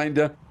sign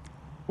down.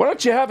 Why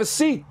don't you have a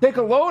seat? Take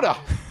a load up.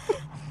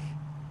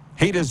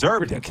 He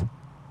deserved it.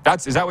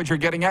 Is that what you're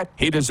getting at?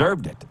 He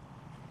deserved it.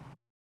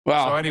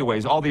 Wow. So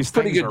anyways, all these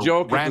pretty things good are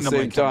joke randomly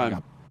at the same time.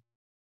 Up.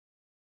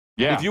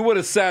 Yeah. If you would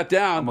have sat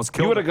down,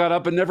 you would have got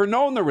up and never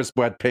known there was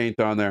wet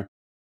paint on there.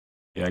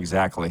 Yeah,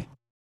 exactly.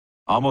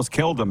 Almost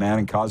killed him, man,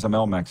 in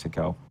Cozumel,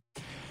 Mexico.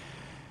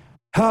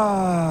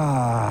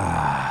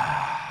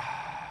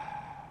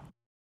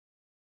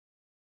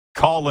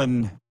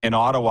 Colin in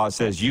Ottawa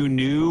says, you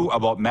knew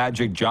about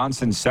Magic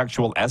Johnson's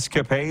sexual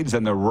escapades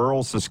in the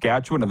rural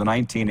Saskatchewan in the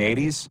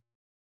 1980s?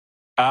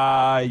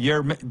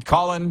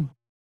 Colin,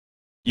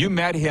 you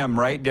met him,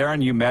 right,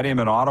 Darren? You met him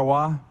in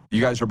Ottawa?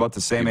 You guys are about the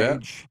same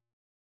age?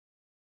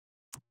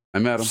 I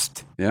met him.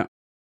 Yeah.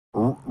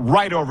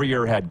 Right over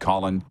your head,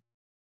 Colin.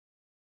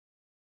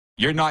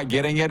 You're not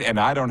getting it, and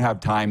I don't have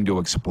time to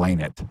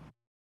explain it.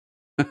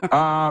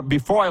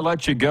 Before I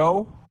let you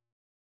go,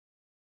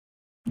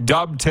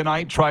 Dub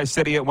tonight,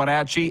 Tri-City at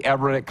Wenatchee,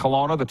 Everett at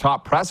Kelowna. The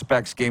top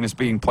prospects game is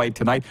being played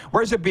tonight.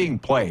 Where's it being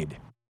played?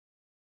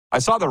 I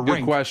saw the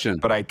rink. Good question.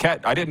 But I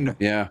didn't.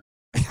 Yeah.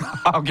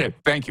 Okay,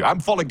 thank you. I'm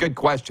full of good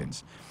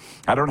questions.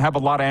 I don't have a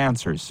lot of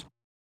answers.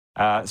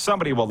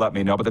 Somebody will let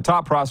me know. But the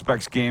top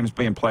prospects game is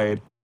being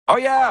played. Oh,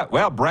 yeah.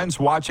 Well, Brent's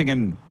watching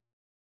in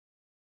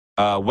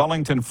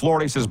Wellington,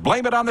 Florida. He says,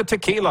 blame it on the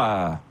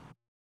tequila.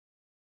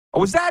 Oh,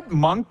 was that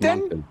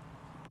Moncton?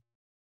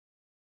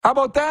 How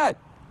about that?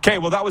 Okay,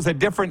 well, that was a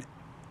different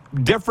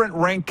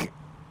rink,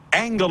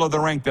 angle of the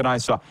rink than I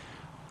saw.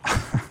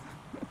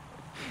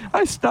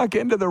 I snuck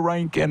into the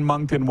rink in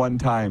Moncton one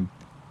time.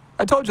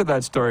 I told you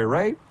that story,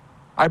 right?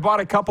 I bought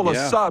a couple of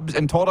subs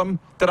and told them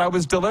that I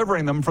was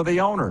delivering them for the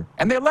owner,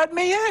 and they let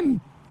me in.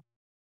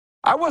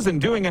 I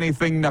wasn't doing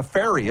anything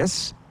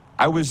nefarious.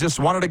 I was just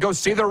wanted to go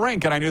see the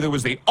rink, and I knew that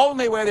was the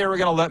only way they were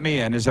going to let me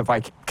in is if I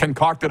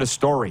concocted a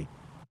story.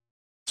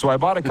 So I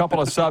bought a couple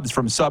of subs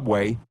from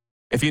Subway.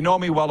 If you know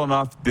me well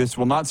enough, this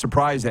will not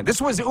surprise you.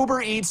 This was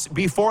Uber Eats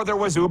before there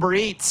was Uber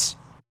Eats.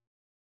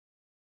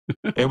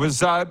 It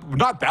was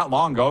not that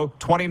long ago,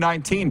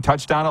 2019,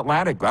 Touchdown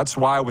Atlantic. That's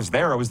why I was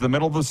there. It was the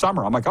middle of the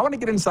summer. I'm like, I want to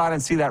get inside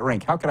and see that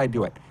rink. How could I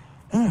do it?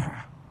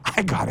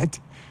 I got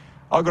it.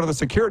 I'll go to the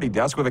security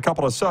desk with a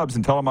couple of subs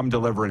and tell them I'm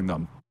delivering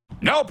them.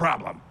 No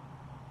problem.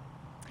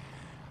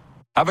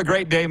 Have a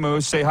great day,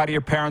 Moose. Say hi to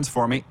your parents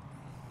for me.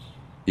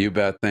 You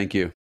bet. Thank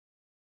you.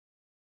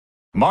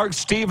 Mark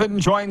Steven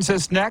joins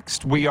us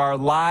next. We are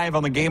live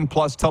on the Game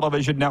Plus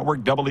Television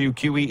Network,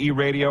 WQEE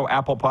Radio,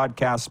 Apple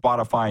Podcasts,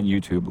 Spotify, and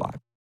YouTube Live.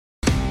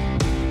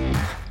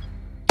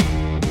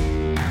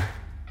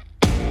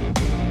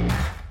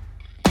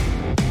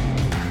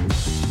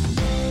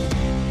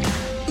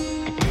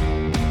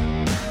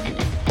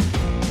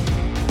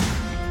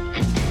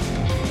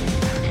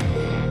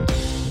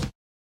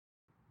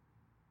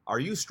 Are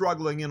you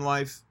struggling in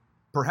life?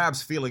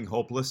 Perhaps feeling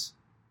hopeless?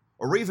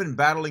 Or even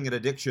battling an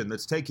addiction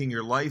that's taking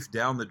your life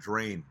down the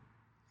drain?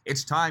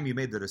 It's time you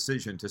made the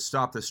decision to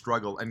stop the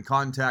struggle and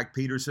contact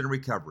Peterson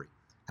Recovery.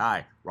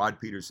 Hi, Rod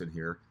Peterson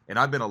here, and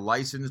I've been a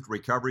licensed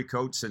recovery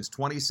coach since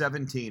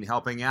 2017,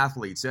 helping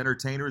athletes,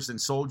 entertainers, and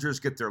soldiers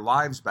get their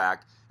lives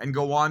back and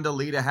go on to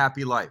lead a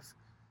happy life.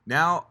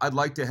 Now, I'd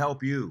like to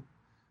help you.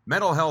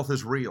 Mental health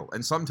is real,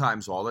 and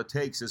sometimes all it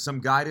takes is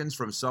some guidance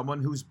from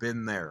someone who's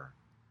been there.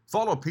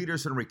 Follow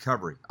Peterson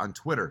Recovery on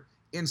Twitter,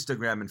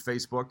 Instagram, and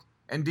Facebook,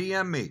 and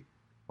DM me,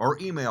 or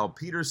email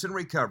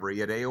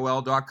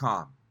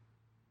petersonrecovery@aol.com.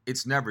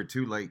 It's never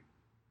too late.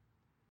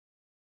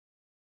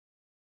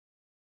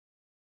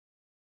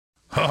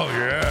 Oh,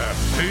 yeah,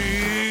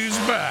 he's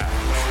back.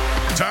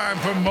 Time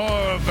for more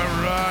of the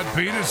Rod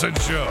Peterson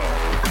Show.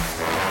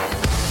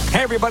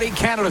 Hey, everybody.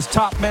 Canada's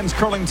top men's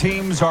curling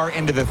teams are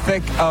into the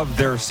thick of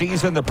their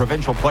season. The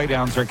provincial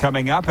playdowns are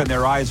coming up, and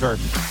their eyes are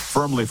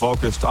firmly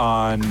focused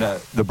on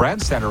the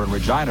Brandt Center in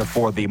Regina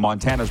for the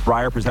Montana's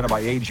Brier presented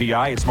by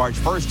AGI. It's March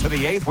 1st to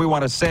the 8th. We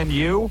want to send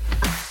you.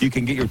 You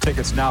can get your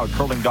tickets now at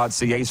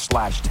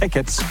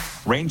curling.ca/tickets,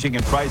 ranging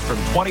in price from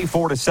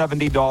 $24 to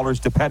 $70,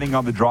 depending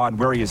on the draw and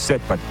where you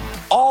sit. But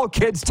all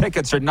kids'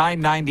 tickets are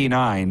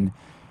 $9.99.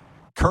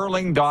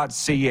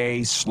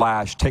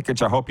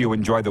 curling.ca/tickets. I hope you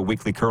enjoy the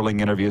weekly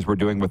curling interviews we're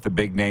doing with the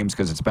big names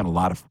because it's been a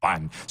lot of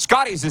fun.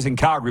 Scotty's is in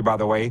Calgary, by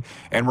the way,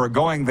 and we're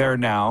going there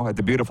now at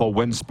the beautiful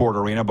Winsport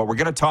Arena, but we're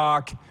going to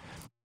talk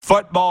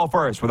football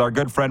first with our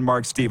good friend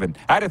Mark Steven.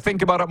 I had to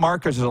think about it,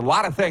 Mark, because there's a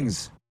lot of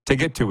things to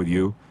get to with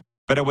you,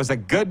 but it was a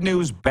good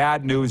news,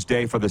 bad news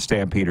day for the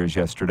Stampeders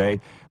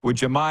yesterday.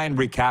 Would you mind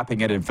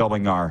recapping it and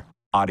filling our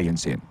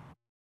audience in?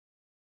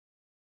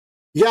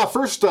 Yeah,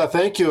 first,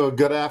 thank you.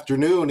 Good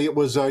afternoon. It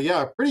was,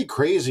 a pretty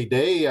crazy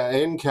day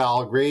in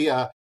Calgary.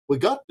 We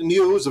got the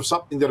news of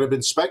something that had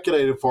been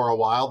speculated for a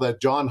while, that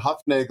John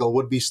Hufnagel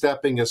would be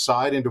stepping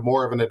aside into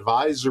more of an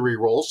advisory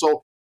role.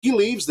 So he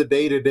leaves the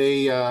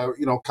day-to-day,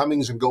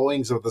 comings and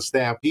goings of the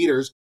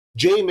Stampeders.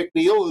 Jay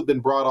McNeil, who'd been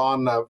brought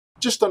on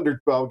just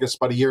under,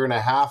 about a year and a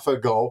half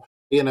ago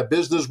in a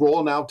business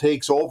role, now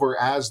takes over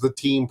as the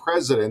team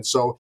president.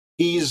 So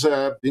he's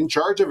in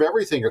charge of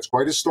everything. It's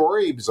quite a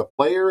story. He was a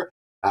player.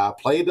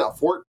 Played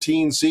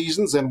 14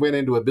 seasons and went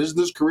into a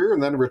business career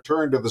and then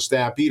returned to the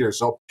Stampeders.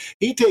 So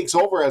he takes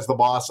over as the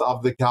boss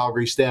of the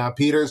Calgary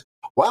Stampeders.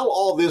 While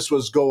all this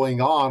was going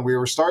on, we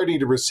were starting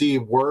to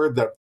receive word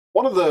that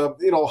one of the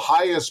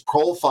highest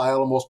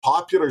profile and most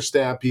popular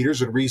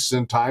Stampeders in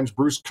recent times,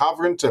 Bruce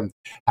Covington,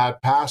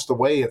 had passed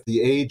away at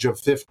the age of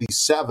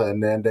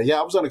 57. And it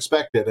was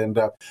unexpected and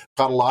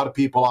caught a lot of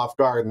people off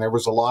guard. And there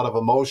was a lot of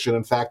emotion.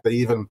 In fact, they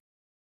even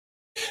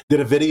did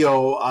a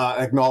video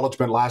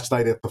acknowledgement last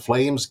night at the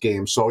Flames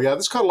game. So,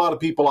 this caught a lot of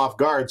people off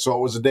guard. So it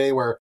was a day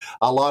where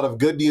a lot of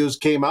good news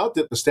came out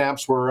that the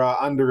Stamps were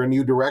under a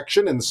new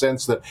direction in the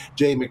sense that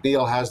Jay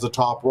McNeil has the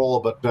top role,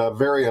 but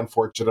very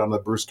unfortunate on the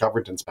Bruce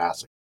Covington's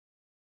passing.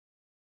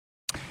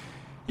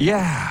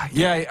 Yeah,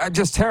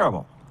 just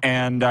terrible.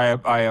 And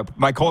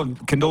my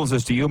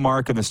condolences to you,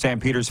 Mark, and the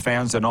Stampeders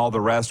fans and all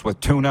the rest with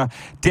Tuna.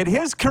 Did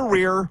his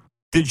career,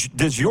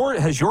 has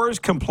yours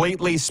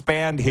completely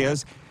spanned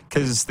his?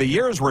 Because the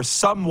years were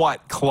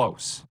somewhat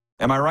close.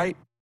 Am I right?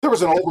 There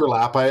was an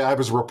overlap. I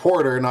was a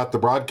reporter, not the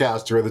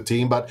broadcaster of the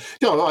team, but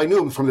I knew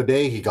him from the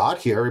day he got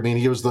here. I mean,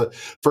 he was the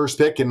first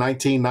pick in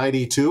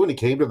 1992, and he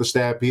came to the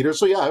Stampeders.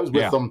 So I was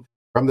with them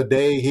from the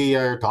day he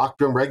talked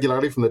to him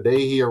regularly, from the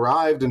day he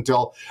arrived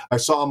until I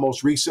saw him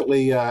most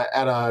recently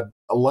at a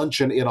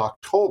luncheon in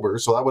October.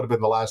 So that would have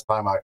been the last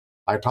time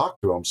I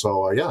talked to him.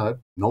 So I've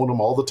known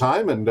him all the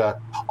time and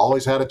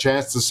always had a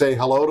chance to say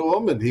hello to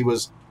him. And he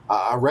was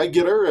a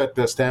regular at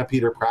the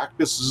Stampeder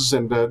practices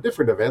and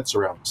different events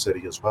around the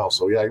city as well.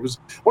 So, he was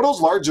one of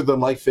those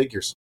larger-than-life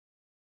figures.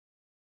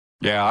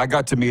 Yeah, I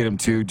got to meet him,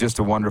 too. Just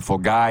a wonderful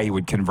guy. He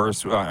would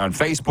converse on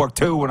Facebook,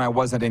 too, when I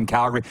wasn't in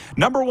Calgary.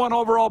 Number 1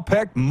 overall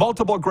pick,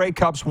 multiple Grey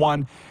Cups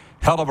won,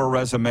 hell of a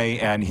resume,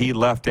 and he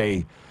left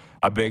a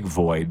big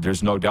void.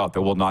 There's no doubt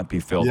that will not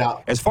be filled. Yeah.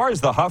 As far as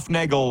the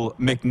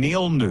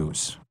Hufnagel-McNeil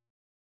news,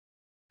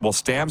 will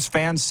Stamps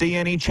fans see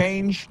any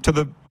change to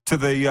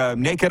the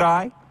naked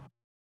eye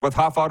with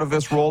Huff out of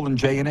this role and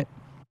Jay in it?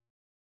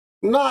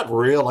 Not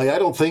really. I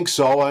don't think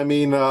so. I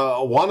mean,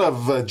 one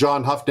of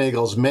John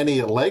Hufnagel's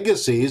many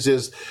legacies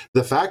is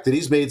the fact that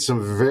he's made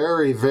some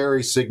very,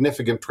 very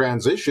significant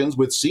transitions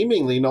with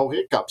seemingly no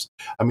hiccups.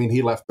 I mean,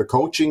 he left the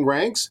coaching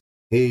ranks.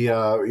 He,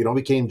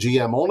 became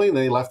GM only, and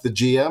then he left the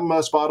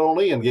GM spot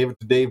only and gave it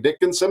to Dave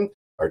Dickinson.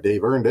 Or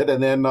Dave earned it.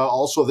 And then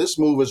also this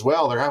move as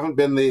well. There haven't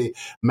been the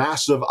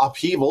massive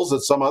upheavals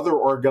that some other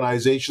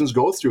organizations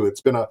go through.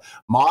 It's been a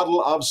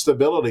model of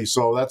stability.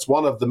 So that's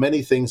one of the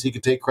many things he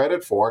could take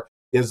credit for,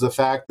 is the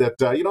fact that,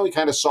 he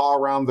kind of saw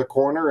around the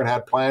corner and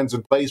had plans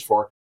in place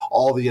for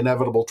all the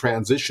inevitable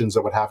transitions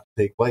that would have to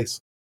take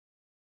place.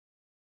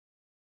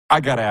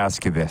 I got to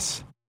ask you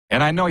this,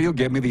 and I know you'll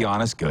give me the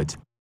honest goods.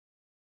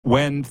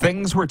 When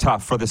things were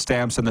tough for the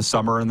Stamps in the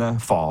summer and the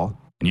fall,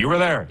 and you were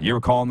there, you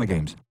were calling the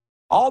games,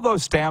 all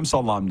those Stamps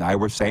alumni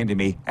were saying to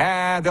me,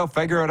 they'll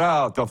figure it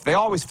out. They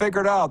always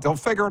figure it out. They'll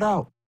figure it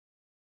out.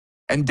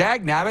 And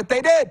dagnabbit,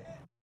 they did.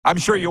 I'm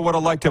sure you would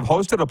have liked to have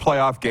hosted a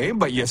playoff game,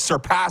 but you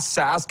surpassed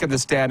Sask in the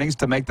standings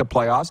to make the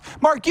playoffs.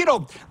 Mark,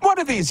 one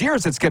of these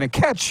years it's going to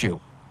catch you.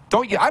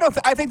 Don't you?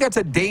 I think that's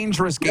a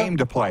dangerous game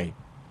to play.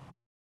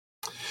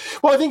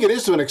 Well, I think it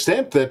is to an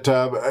extent that,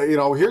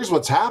 here's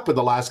what's happened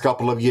the last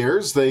couple of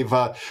years. They've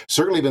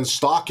certainly been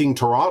stocking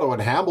Toronto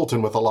and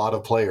Hamilton with a lot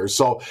of players.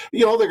 So,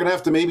 they're going to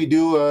have to maybe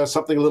do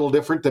something a little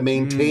different to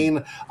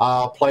maintain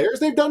players.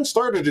 They've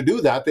started to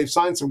do that. They've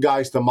signed some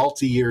guys to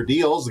multi-year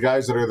deals, the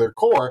guys that are their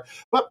core.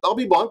 But I'll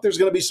be blunt, there's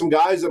going to be some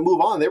guys that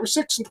move on. They were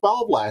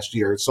 6-12 last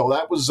year. So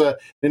that was an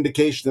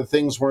indication that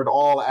things weren't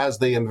all as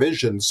they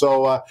envisioned.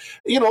 So,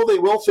 they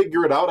will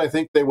figure it out. I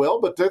think they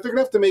will. But they're going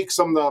to have to make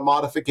some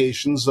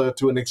modifications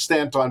to an extent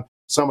on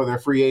some of their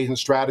free agent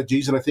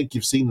strategies, and I think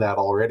you've seen that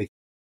already.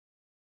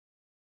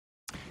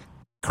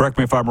 Correct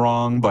me if I'm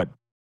wrong, but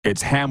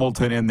it's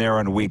Hamilton in there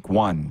in week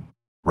 1,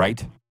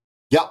 right?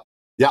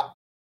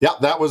 Yeah,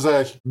 that was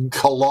a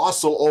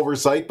colossal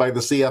oversight by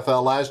the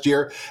CFL last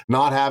year,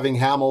 not having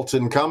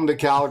Hamilton come to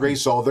Calgary,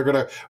 so they're going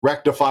to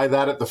rectify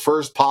that at the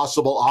first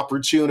possible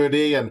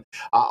opportunity, and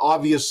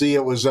obviously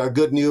it was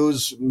good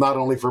news, not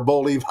only for Bo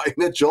Levi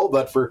Mitchell,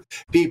 but for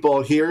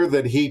people here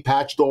that he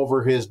patched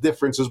over his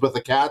differences with the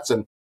Cats,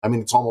 and I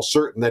mean, it's almost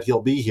certain that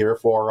he'll be here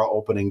for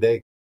opening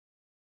day.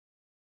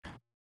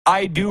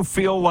 I do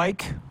feel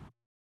like,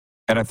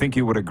 and I think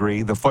you would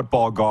agree, the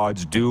football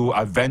gods do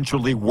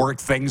eventually work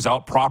things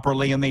out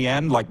properly in the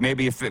end. Like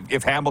maybe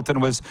if Hamilton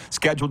was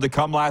scheduled to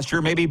come last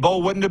year, maybe Bo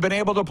wouldn't have been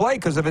able to play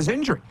because of his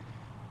injury.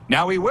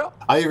 Now he will.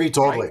 I agree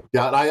totally. Right?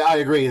 Yeah, I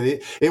agree.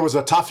 It was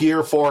a tough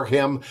year for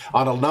him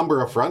on a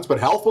number of fronts, but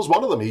health was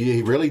one of them.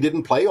 He really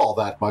didn't play all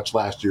that much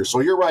last year.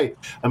 So you're right.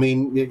 I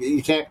mean,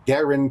 you can't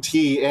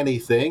guarantee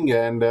anything,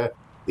 and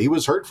he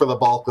was hurt for the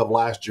bulk of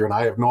last year, and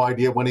I have no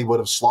idea when he would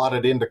have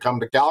slotted in to come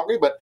to Calgary,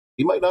 but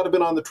he might not have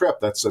been on the trip.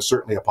 That's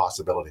certainly a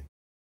possibility.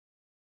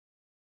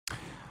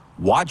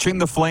 Watching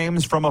the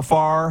Flames from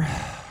afar,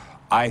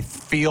 I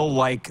feel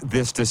like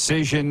this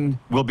decision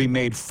will be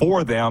made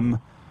for them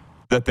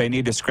that they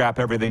need to scrap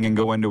everything and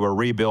go into a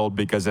rebuild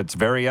because it's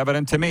very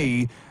evident to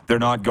me they're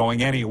not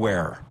going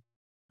anywhere.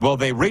 Will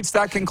they reach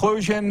that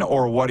conclusion,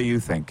 or what do you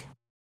think?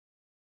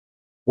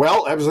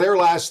 Well, I was there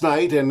last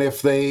night, and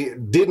if they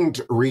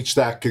didn't reach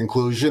that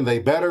conclusion, they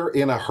better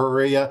in a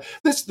hurry.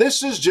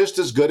 This is just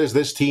as good as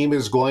this team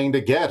is going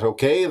to get,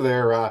 okay?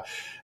 They're a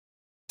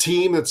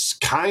team that's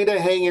kind of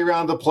hanging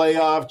around the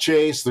playoff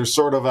chase. There's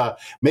sort of a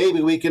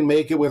maybe we can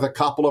make it with a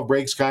couple of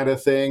breaks kind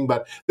of thing,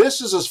 but this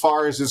is as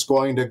far as it's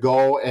going to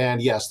go.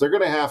 And yes, they're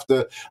going to have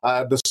to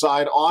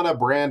decide on a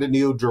brand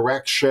new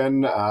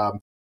direction.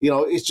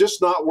 It's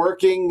just not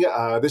working.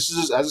 This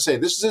is, as I say,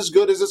 this is as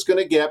good as it's going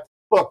to get.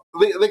 Look,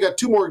 they got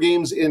 2 more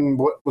games in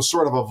what was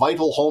sort of a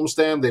vital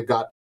homestand. They've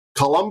got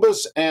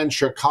Columbus and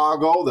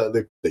Chicago.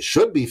 They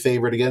should be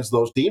favored against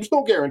those teams.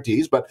 No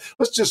guarantees, but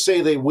let's just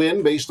say they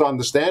win based on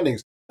the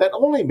standings. That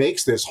only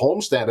makes this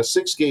homestand, a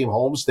 6-game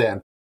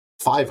homestand,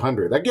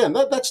 500. Again,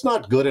 that's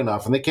not good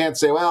enough. And they can't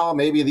say, well,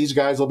 maybe these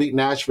guys will beat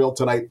Nashville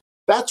tonight.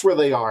 That's where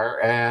they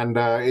are. And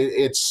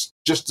it's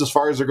just as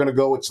far as they're going to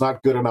go. It's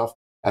not good enough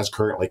as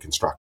currently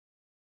constructed.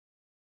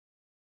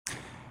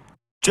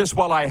 Just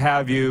while I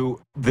have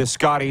you, the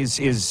Scotties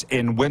is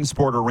in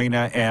Winsport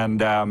Arena,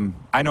 and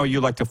I know you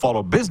like to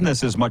follow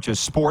business as much as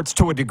sports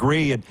to a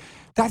degree, and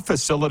that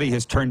facility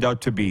has turned out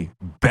to be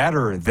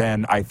better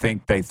than I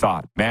think they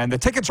thought. Man, the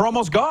tickets are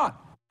almost gone.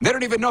 They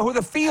don't even know who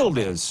the field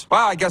is.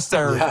 Well, I guess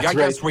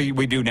guess we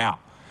do now.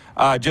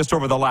 Just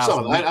over the last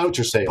week. I know what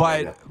you're saying.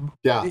 But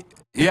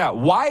yeah.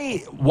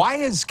 Why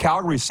is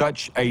Calgary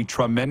such a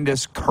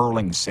tremendous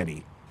curling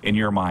city in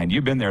your mind?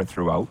 You've been there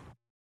throughout.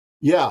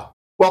 Yeah.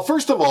 Well,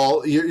 first of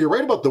all, you're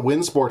right about the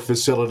Winsport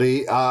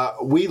facility.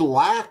 We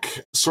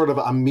lack sort of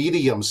a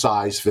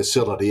medium-sized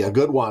facility, a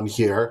good one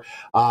here.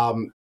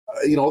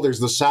 There's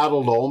the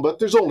Saddle Dome, but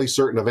there's only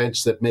certain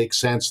events that make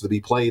sense to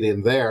be played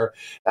in there.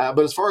 But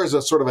as far as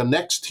a sort of a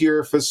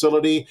next-tier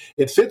facility,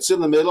 it fits in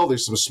the middle.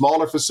 There's some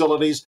smaller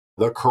facilities.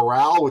 The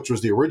Corral, which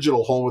was the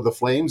original home of the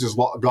Flames, is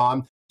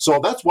gone.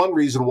 So that's one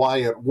reason why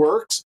it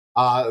works.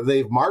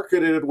 They've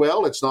marketed it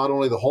well. It's not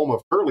only the home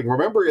of curling.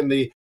 Remember, in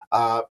the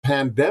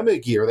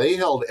pandemic year, they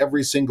held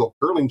every single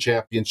curling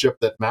championship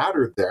that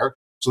mattered there.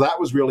 So that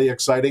was really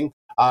exciting.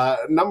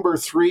 Number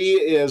 3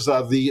 is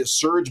the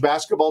Surge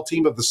basketball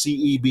team of the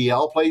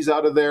CEBL plays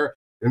out of there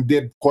and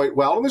did quite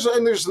well.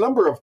 And there's a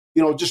number of,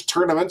 just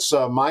tournaments,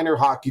 minor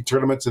hockey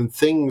tournaments and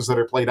things that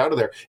are played out of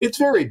there. It's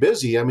very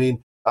busy. I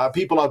mean,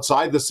 people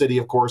outside the city,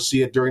 of course,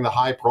 see it during the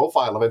high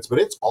profile events, but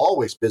it's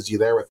always busy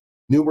there with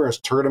numerous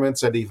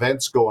tournaments and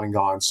events going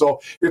on.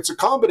 So it's a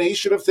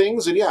combination of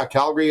things. And yeah,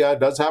 Calgary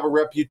does have a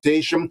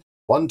reputation.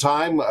 One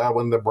time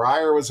when the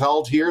Brier was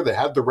held here, they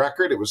had the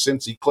record. It was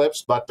since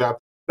eclipsed, but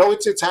no,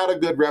 it's had a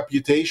good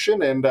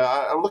reputation, and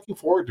I'm looking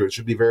forward to it. It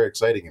should be very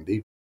exciting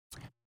indeed.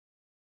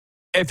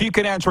 If you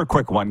can answer a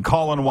quick one,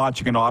 Colin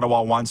watching in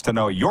Ottawa wants to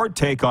know your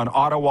take on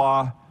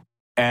Ottawa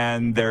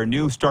and their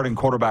new starting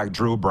quarterback,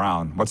 Drew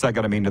Brown. What's that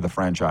going to mean to the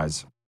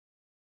franchise?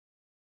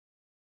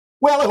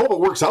 Well, I hope it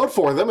works out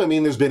for them. I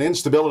mean, there's been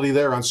instability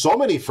there on so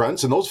many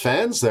fronts, and those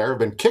fans there have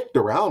been kicked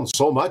around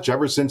so much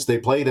ever since they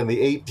played in the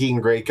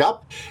 18 Grey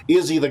Cup.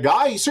 Is he the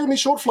guy? He certainly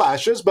showed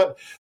flashes, but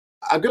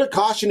I'm going to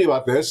caution you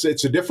about this.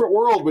 It's a different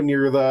world when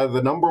you're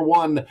the number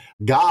one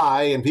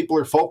guy and people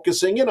are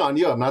focusing in on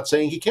you. I'm not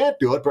saying he can't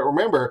do it, but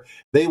remember,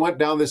 they went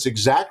down this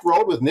exact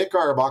road with Nick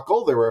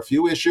Arbuckle. There were a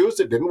few issues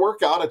that didn't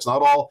work out. It's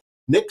not all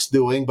Nick's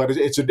doing, but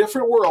it's a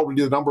different world when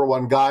you're the number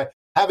one guy.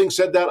 Having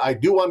said that, I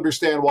do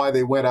understand why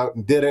they went out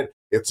and did it.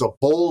 It's a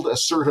bold,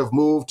 assertive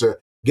move to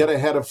get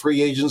ahead of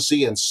free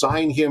agency and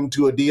sign him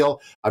to a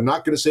deal. I'm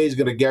not going to say he's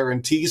going to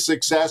guarantee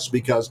success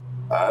because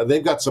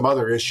they've got some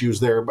other issues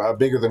there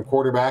bigger than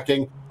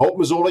quarterbacking. Hope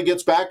Mazzola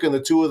gets back, and the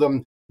two of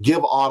them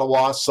give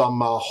Ottawa some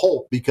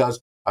hope,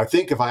 because I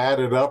think if I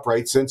added it up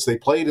right, since they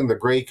played in the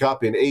Grey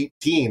Cup in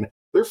 18,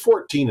 they're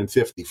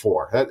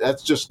 14-54.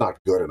 That's just not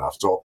good enough.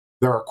 So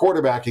there are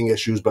quarterbacking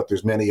issues, but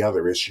there's many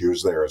other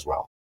issues there as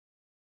well.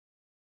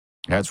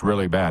 That's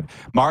really bad.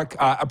 Mark,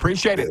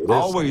 appreciate it.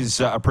 Always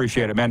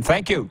appreciate it, man.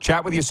 Thank you.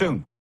 Chat with you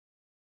soon.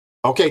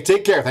 Okay,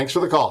 take care. Thanks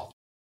for the call.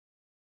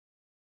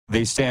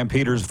 The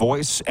Stampeders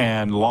voice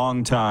and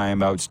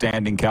longtime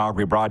outstanding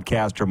Calgary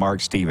broadcaster,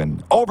 Mark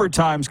Stephen.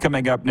 Overtime's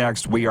coming up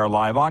next. We are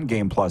live on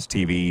Game Plus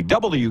TV,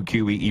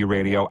 WQEE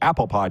Radio,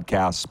 Apple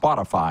Podcasts,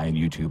 Spotify, and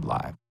YouTube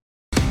Live.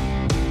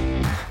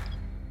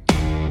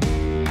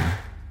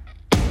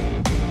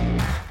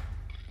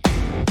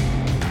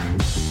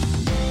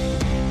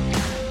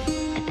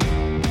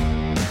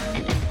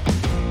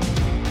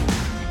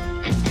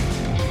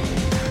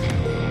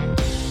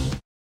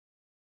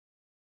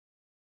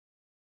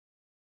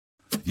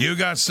 You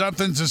got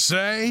something to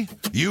say?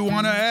 You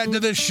want to add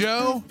to the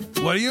show?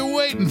 What are you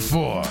waiting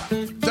for?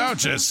 Don't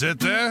just sit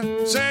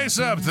there. Say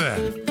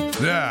something.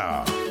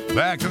 Now,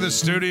 back to the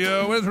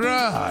studio with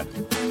Rod.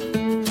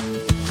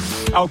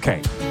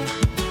 Okay.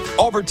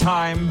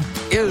 Overtime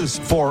is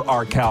for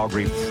our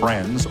Calgary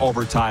friends.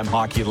 Overtime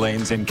Hockey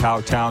Lanes in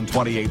Cowtown,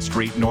 28th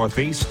Street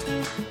Northeast.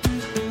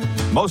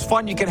 Most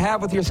fun you can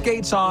have with your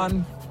skates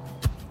on.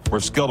 Where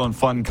skill and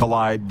fun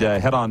collide.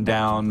 Head on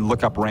down,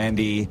 look up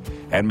Randy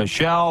and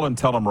Michelle and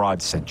tell them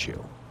Rod sent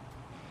you.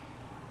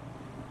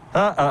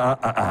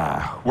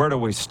 Where do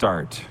we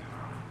start?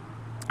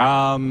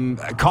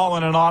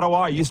 Colin in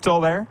Ottawa, are you still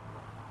there?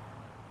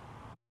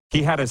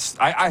 He had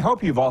I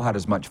hope you've all had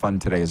as much fun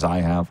today as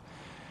I have.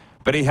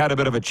 But he had a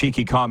bit of a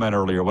cheeky comment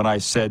earlier when I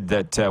said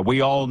that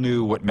we all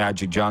knew what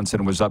Magic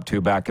Johnson was up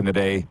to back in the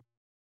day.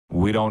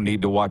 We don't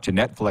need to watch a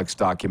Netflix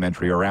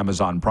documentary or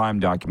Amazon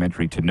Prime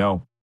documentary to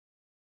know.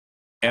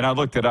 And I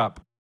looked it up.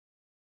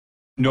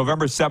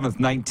 November 7th,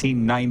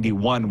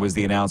 1991 was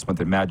the announcement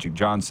that Magic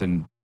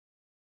Johnson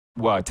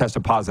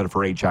tested positive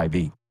for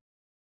HIV.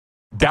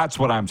 That's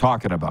what I'm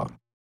talking about.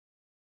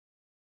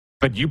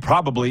 But you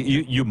probably,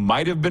 you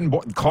might have been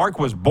born. Clark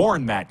was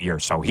born that year,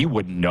 so he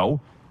wouldn't know.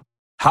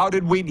 How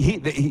did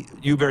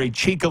you very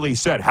cheekily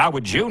said, how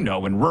would you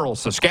know in rural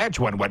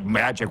Saskatchewan what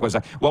Magic was?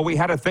 Well, we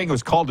had a thing, it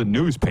was called a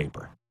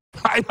newspaper.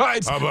 I know,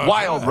 it's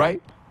wild,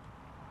 right?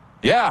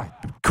 Yeah,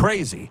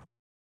 crazy.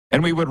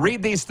 And we would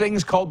read these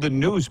things called the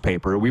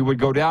newspaper. We would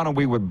go down and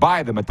we would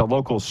buy them at the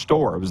local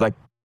store. It was like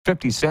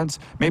 50 cents,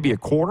 maybe a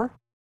quarter.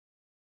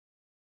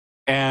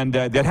 And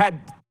that had,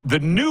 the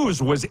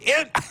news was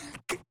in,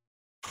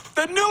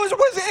 the news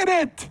was in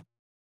it.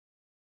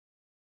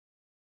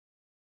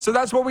 So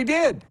that's what we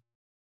did.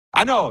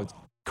 I know, it's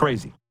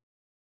crazy.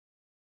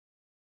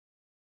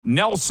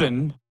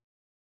 Nelson,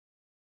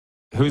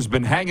 who's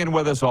been hanging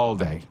with us all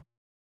day.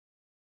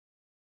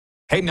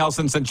 Hey,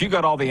 Nelson, since you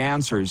got all the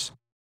answers,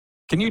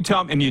 can you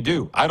tell me, and you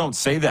do, I don't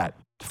say that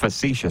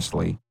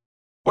facetiously,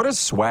 what is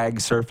swag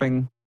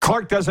surfing?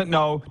 Clark doesn't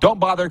know. Don't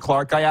bother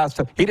Clark. I asked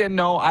him. He didn't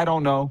know. I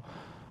don't know.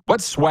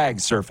 What's swag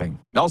surfing?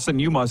 Nelson,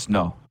 you must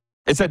know.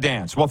 It's a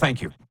dance. Well,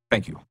 thank you.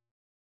 Thank you.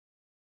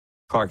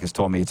 Clark has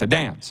told me it's a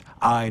dance.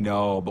 I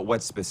know, but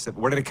what specific?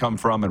 Where did it come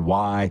from and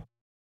why?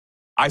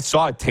 I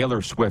saw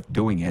Taylor Swift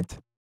doing it.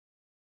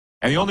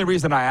 And the only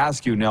reason I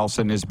ask you,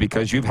 Nelson, is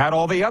because you've had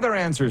all the other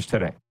answers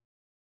today.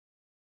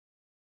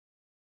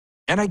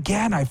 And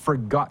again, I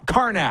forgot.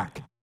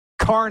 Karnak.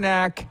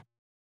 Karnak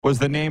was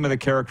the name of the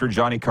character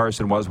Johnny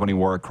Carson was when he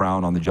wore a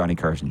crown on the Johnny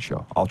Carson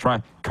show. I'll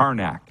try.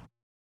 Karnak.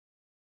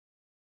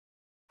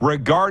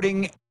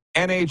 Regarding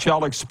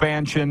NHL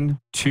expansion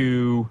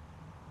to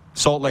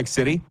Salt Lake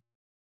City,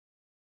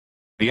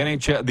 the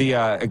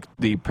NHL,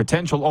 the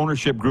potential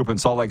ownership group in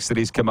Salt Lake City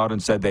has come out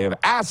and said they have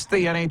asked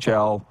the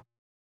NHL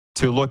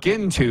to look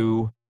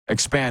into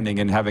expanding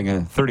and having a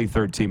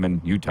 33rd team in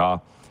Utah.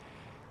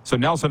 So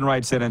Nelson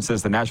writes in and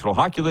says the National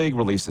Hockey League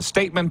released a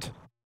statement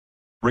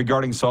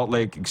regarding Salt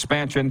Lake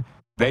expansion.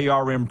 They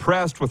are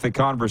impressed with the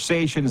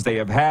conversations they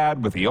have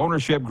had with the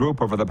ownership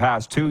group over the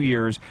past 2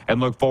 years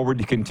and look forward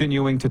to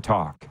continuing to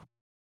talk.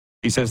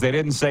 He says they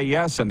didn't say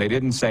yes and they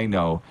didn't say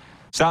no.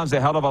 Sounds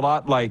a hell of a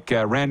lot like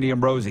Randy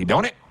Ambrosie,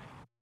 don't it?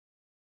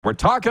 We're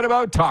talking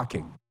about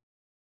talking.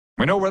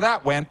 We know where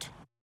that went.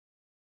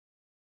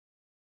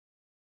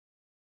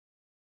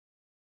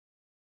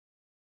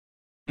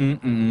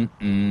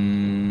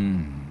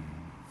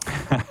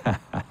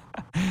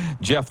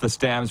 Jeff, the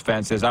Stamps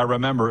fan, says, I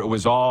remember it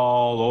was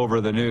all over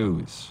the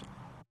news.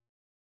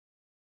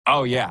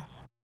 Oh, yeah.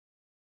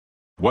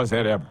 Was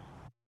it ever?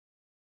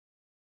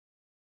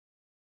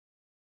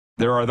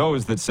 There are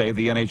those that say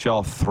the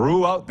NHL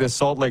threw out this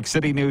Salt Lake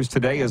City news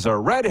today as a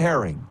red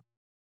herring,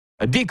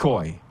 a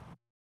decoy,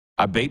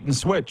 a bait and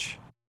switch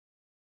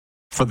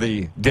for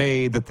the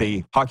day that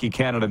the Hockey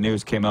Canada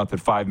news came out that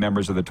 5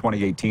 members of the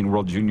 2018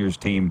 World Juniors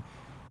team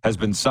has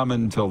been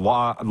summoned to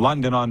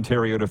London,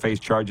 Ontario to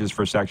face charges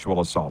for sexual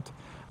assault.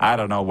 I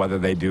don't know whether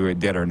they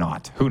did or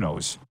not. Who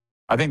knows?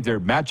 I think they're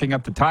matching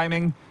up the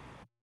timing.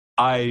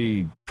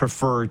 I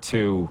prefer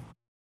to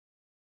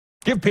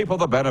give people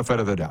the benefit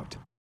of the doubt.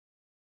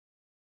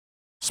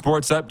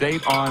 Sports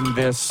update on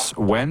this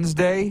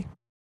Wednesday.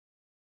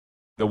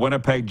 The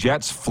Winnipeg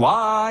Jets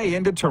fly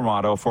into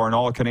Toronto for an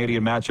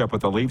all-Canadian matchup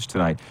with the Leafs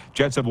tonight.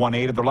 Jets have won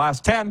 8 of their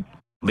last 10.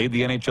 Lead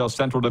the NHL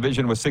Central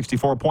Division with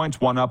 64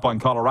 points, 1 up on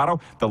Colorado.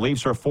 The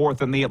Leafs are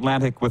 4th in the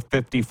Atlantic with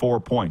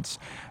 54 points.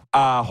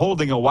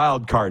 Holding a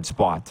wild card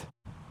spot.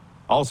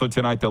 Also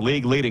tonight, the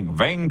league-leading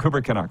Vancouver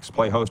Canucks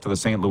play host to the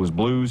St. Louis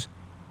Blues.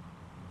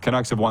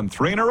 Canucks have won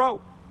 3 in a row.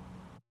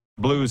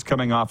 Blues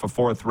coming off a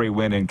 4-3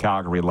 win in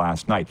Calgary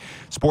last night.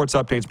 Sports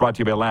updates brought to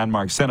you by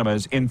Landmark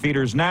Cinemas. In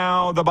theaters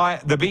now,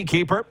 The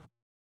Beekeeper.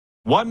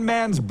 One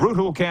man's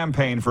brutal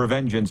campaign for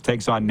vengeance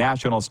takes on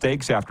national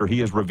stakes after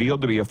he is revealed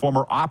to be a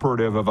former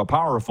operative of a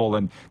powerful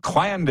and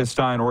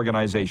clandestine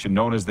organization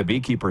known as the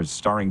Beekeepers,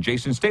 starring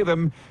Jason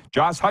Statham,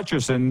 Josh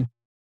Hutcherson,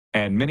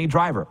 and Minnie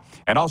Driver.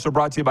 And also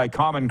brought to you by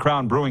Common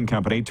Crown Brewing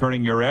Company,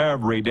 turning your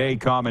everyday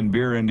common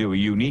beer into a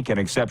unique and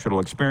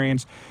exceptional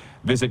experience.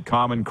 Visit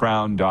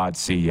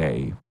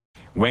commoncrown.ca.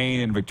 Wayne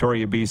in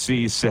Victoria,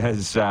 BC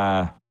says,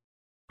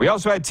 we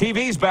also had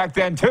TVs back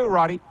then too,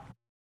 Roddy.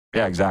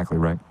 Yeah, exactly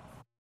right.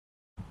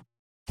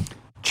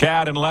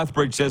 Chad in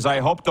Lethbridge says, I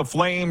hope the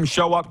Flames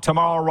show up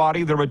tomorrow,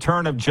 Roddy. The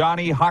return of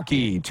Johnny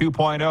Hockey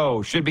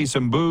 2.0. Should be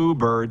some boo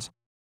birds.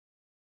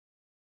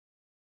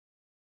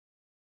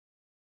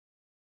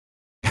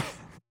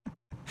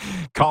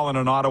 Colin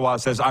in Ottawa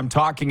says, I'm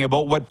talking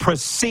about what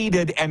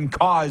preceded and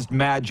caused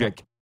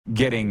Magic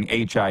getting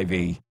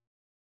HIV.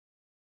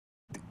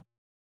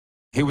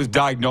 he was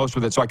diagnosed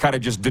with it, so I kind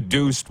of just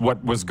deduced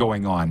what was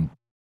going on.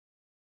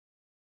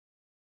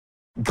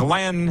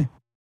 Glenn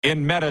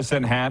in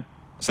Medicine Hat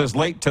says,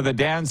 late to the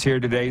dance here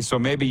today, so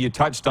maybe you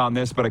touched on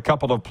this, but a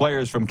couple of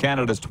players from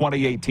Canada's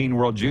 2018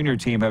 World Junior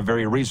team have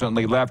very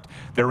recently left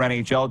their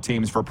NHL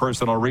teams for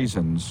personal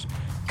reasons.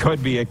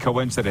 Could be a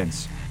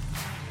coincidence.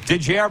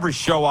 Did you ever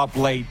show up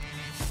late?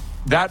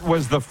 That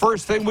was the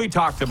first thing we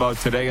talked about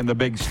today in the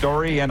big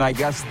story, and I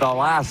guess the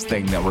last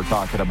thing that we're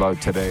talking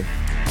about today.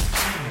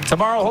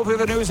 Tomorrow, hopefully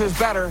the news is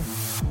better.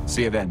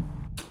 See you then.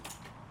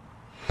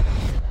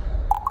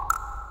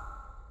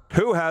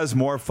 Who has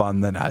more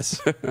fun than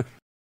us?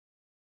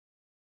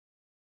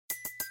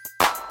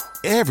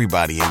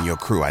 Everybody in your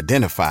crew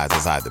identifies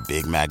as either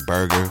Big Mac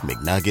Burger,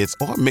 McNuggets,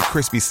 or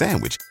McCrispy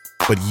Sandwich.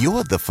 But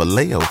you're the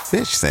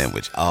Filet-O-Fish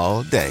Sandwich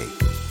all day.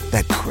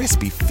 That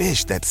crispy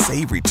fish, that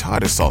savory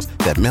tartar sauce,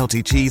 that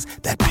melty cheese,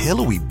 that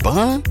pillowy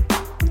bun.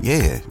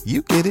 Yeah,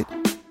 you get it.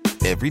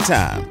 Every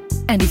time.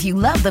 And if you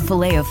love the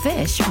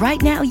Filet-O-Fish, right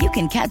now you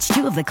can catch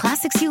two of the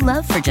classics you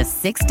love for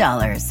just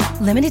 $6.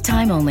 Limited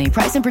time only.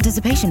 Price and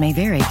participation may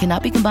vary.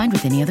 Cannot be combined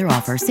with any other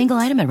offer. Single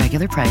item at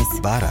regular price.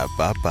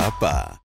 Ba-da-ba-ba-ba.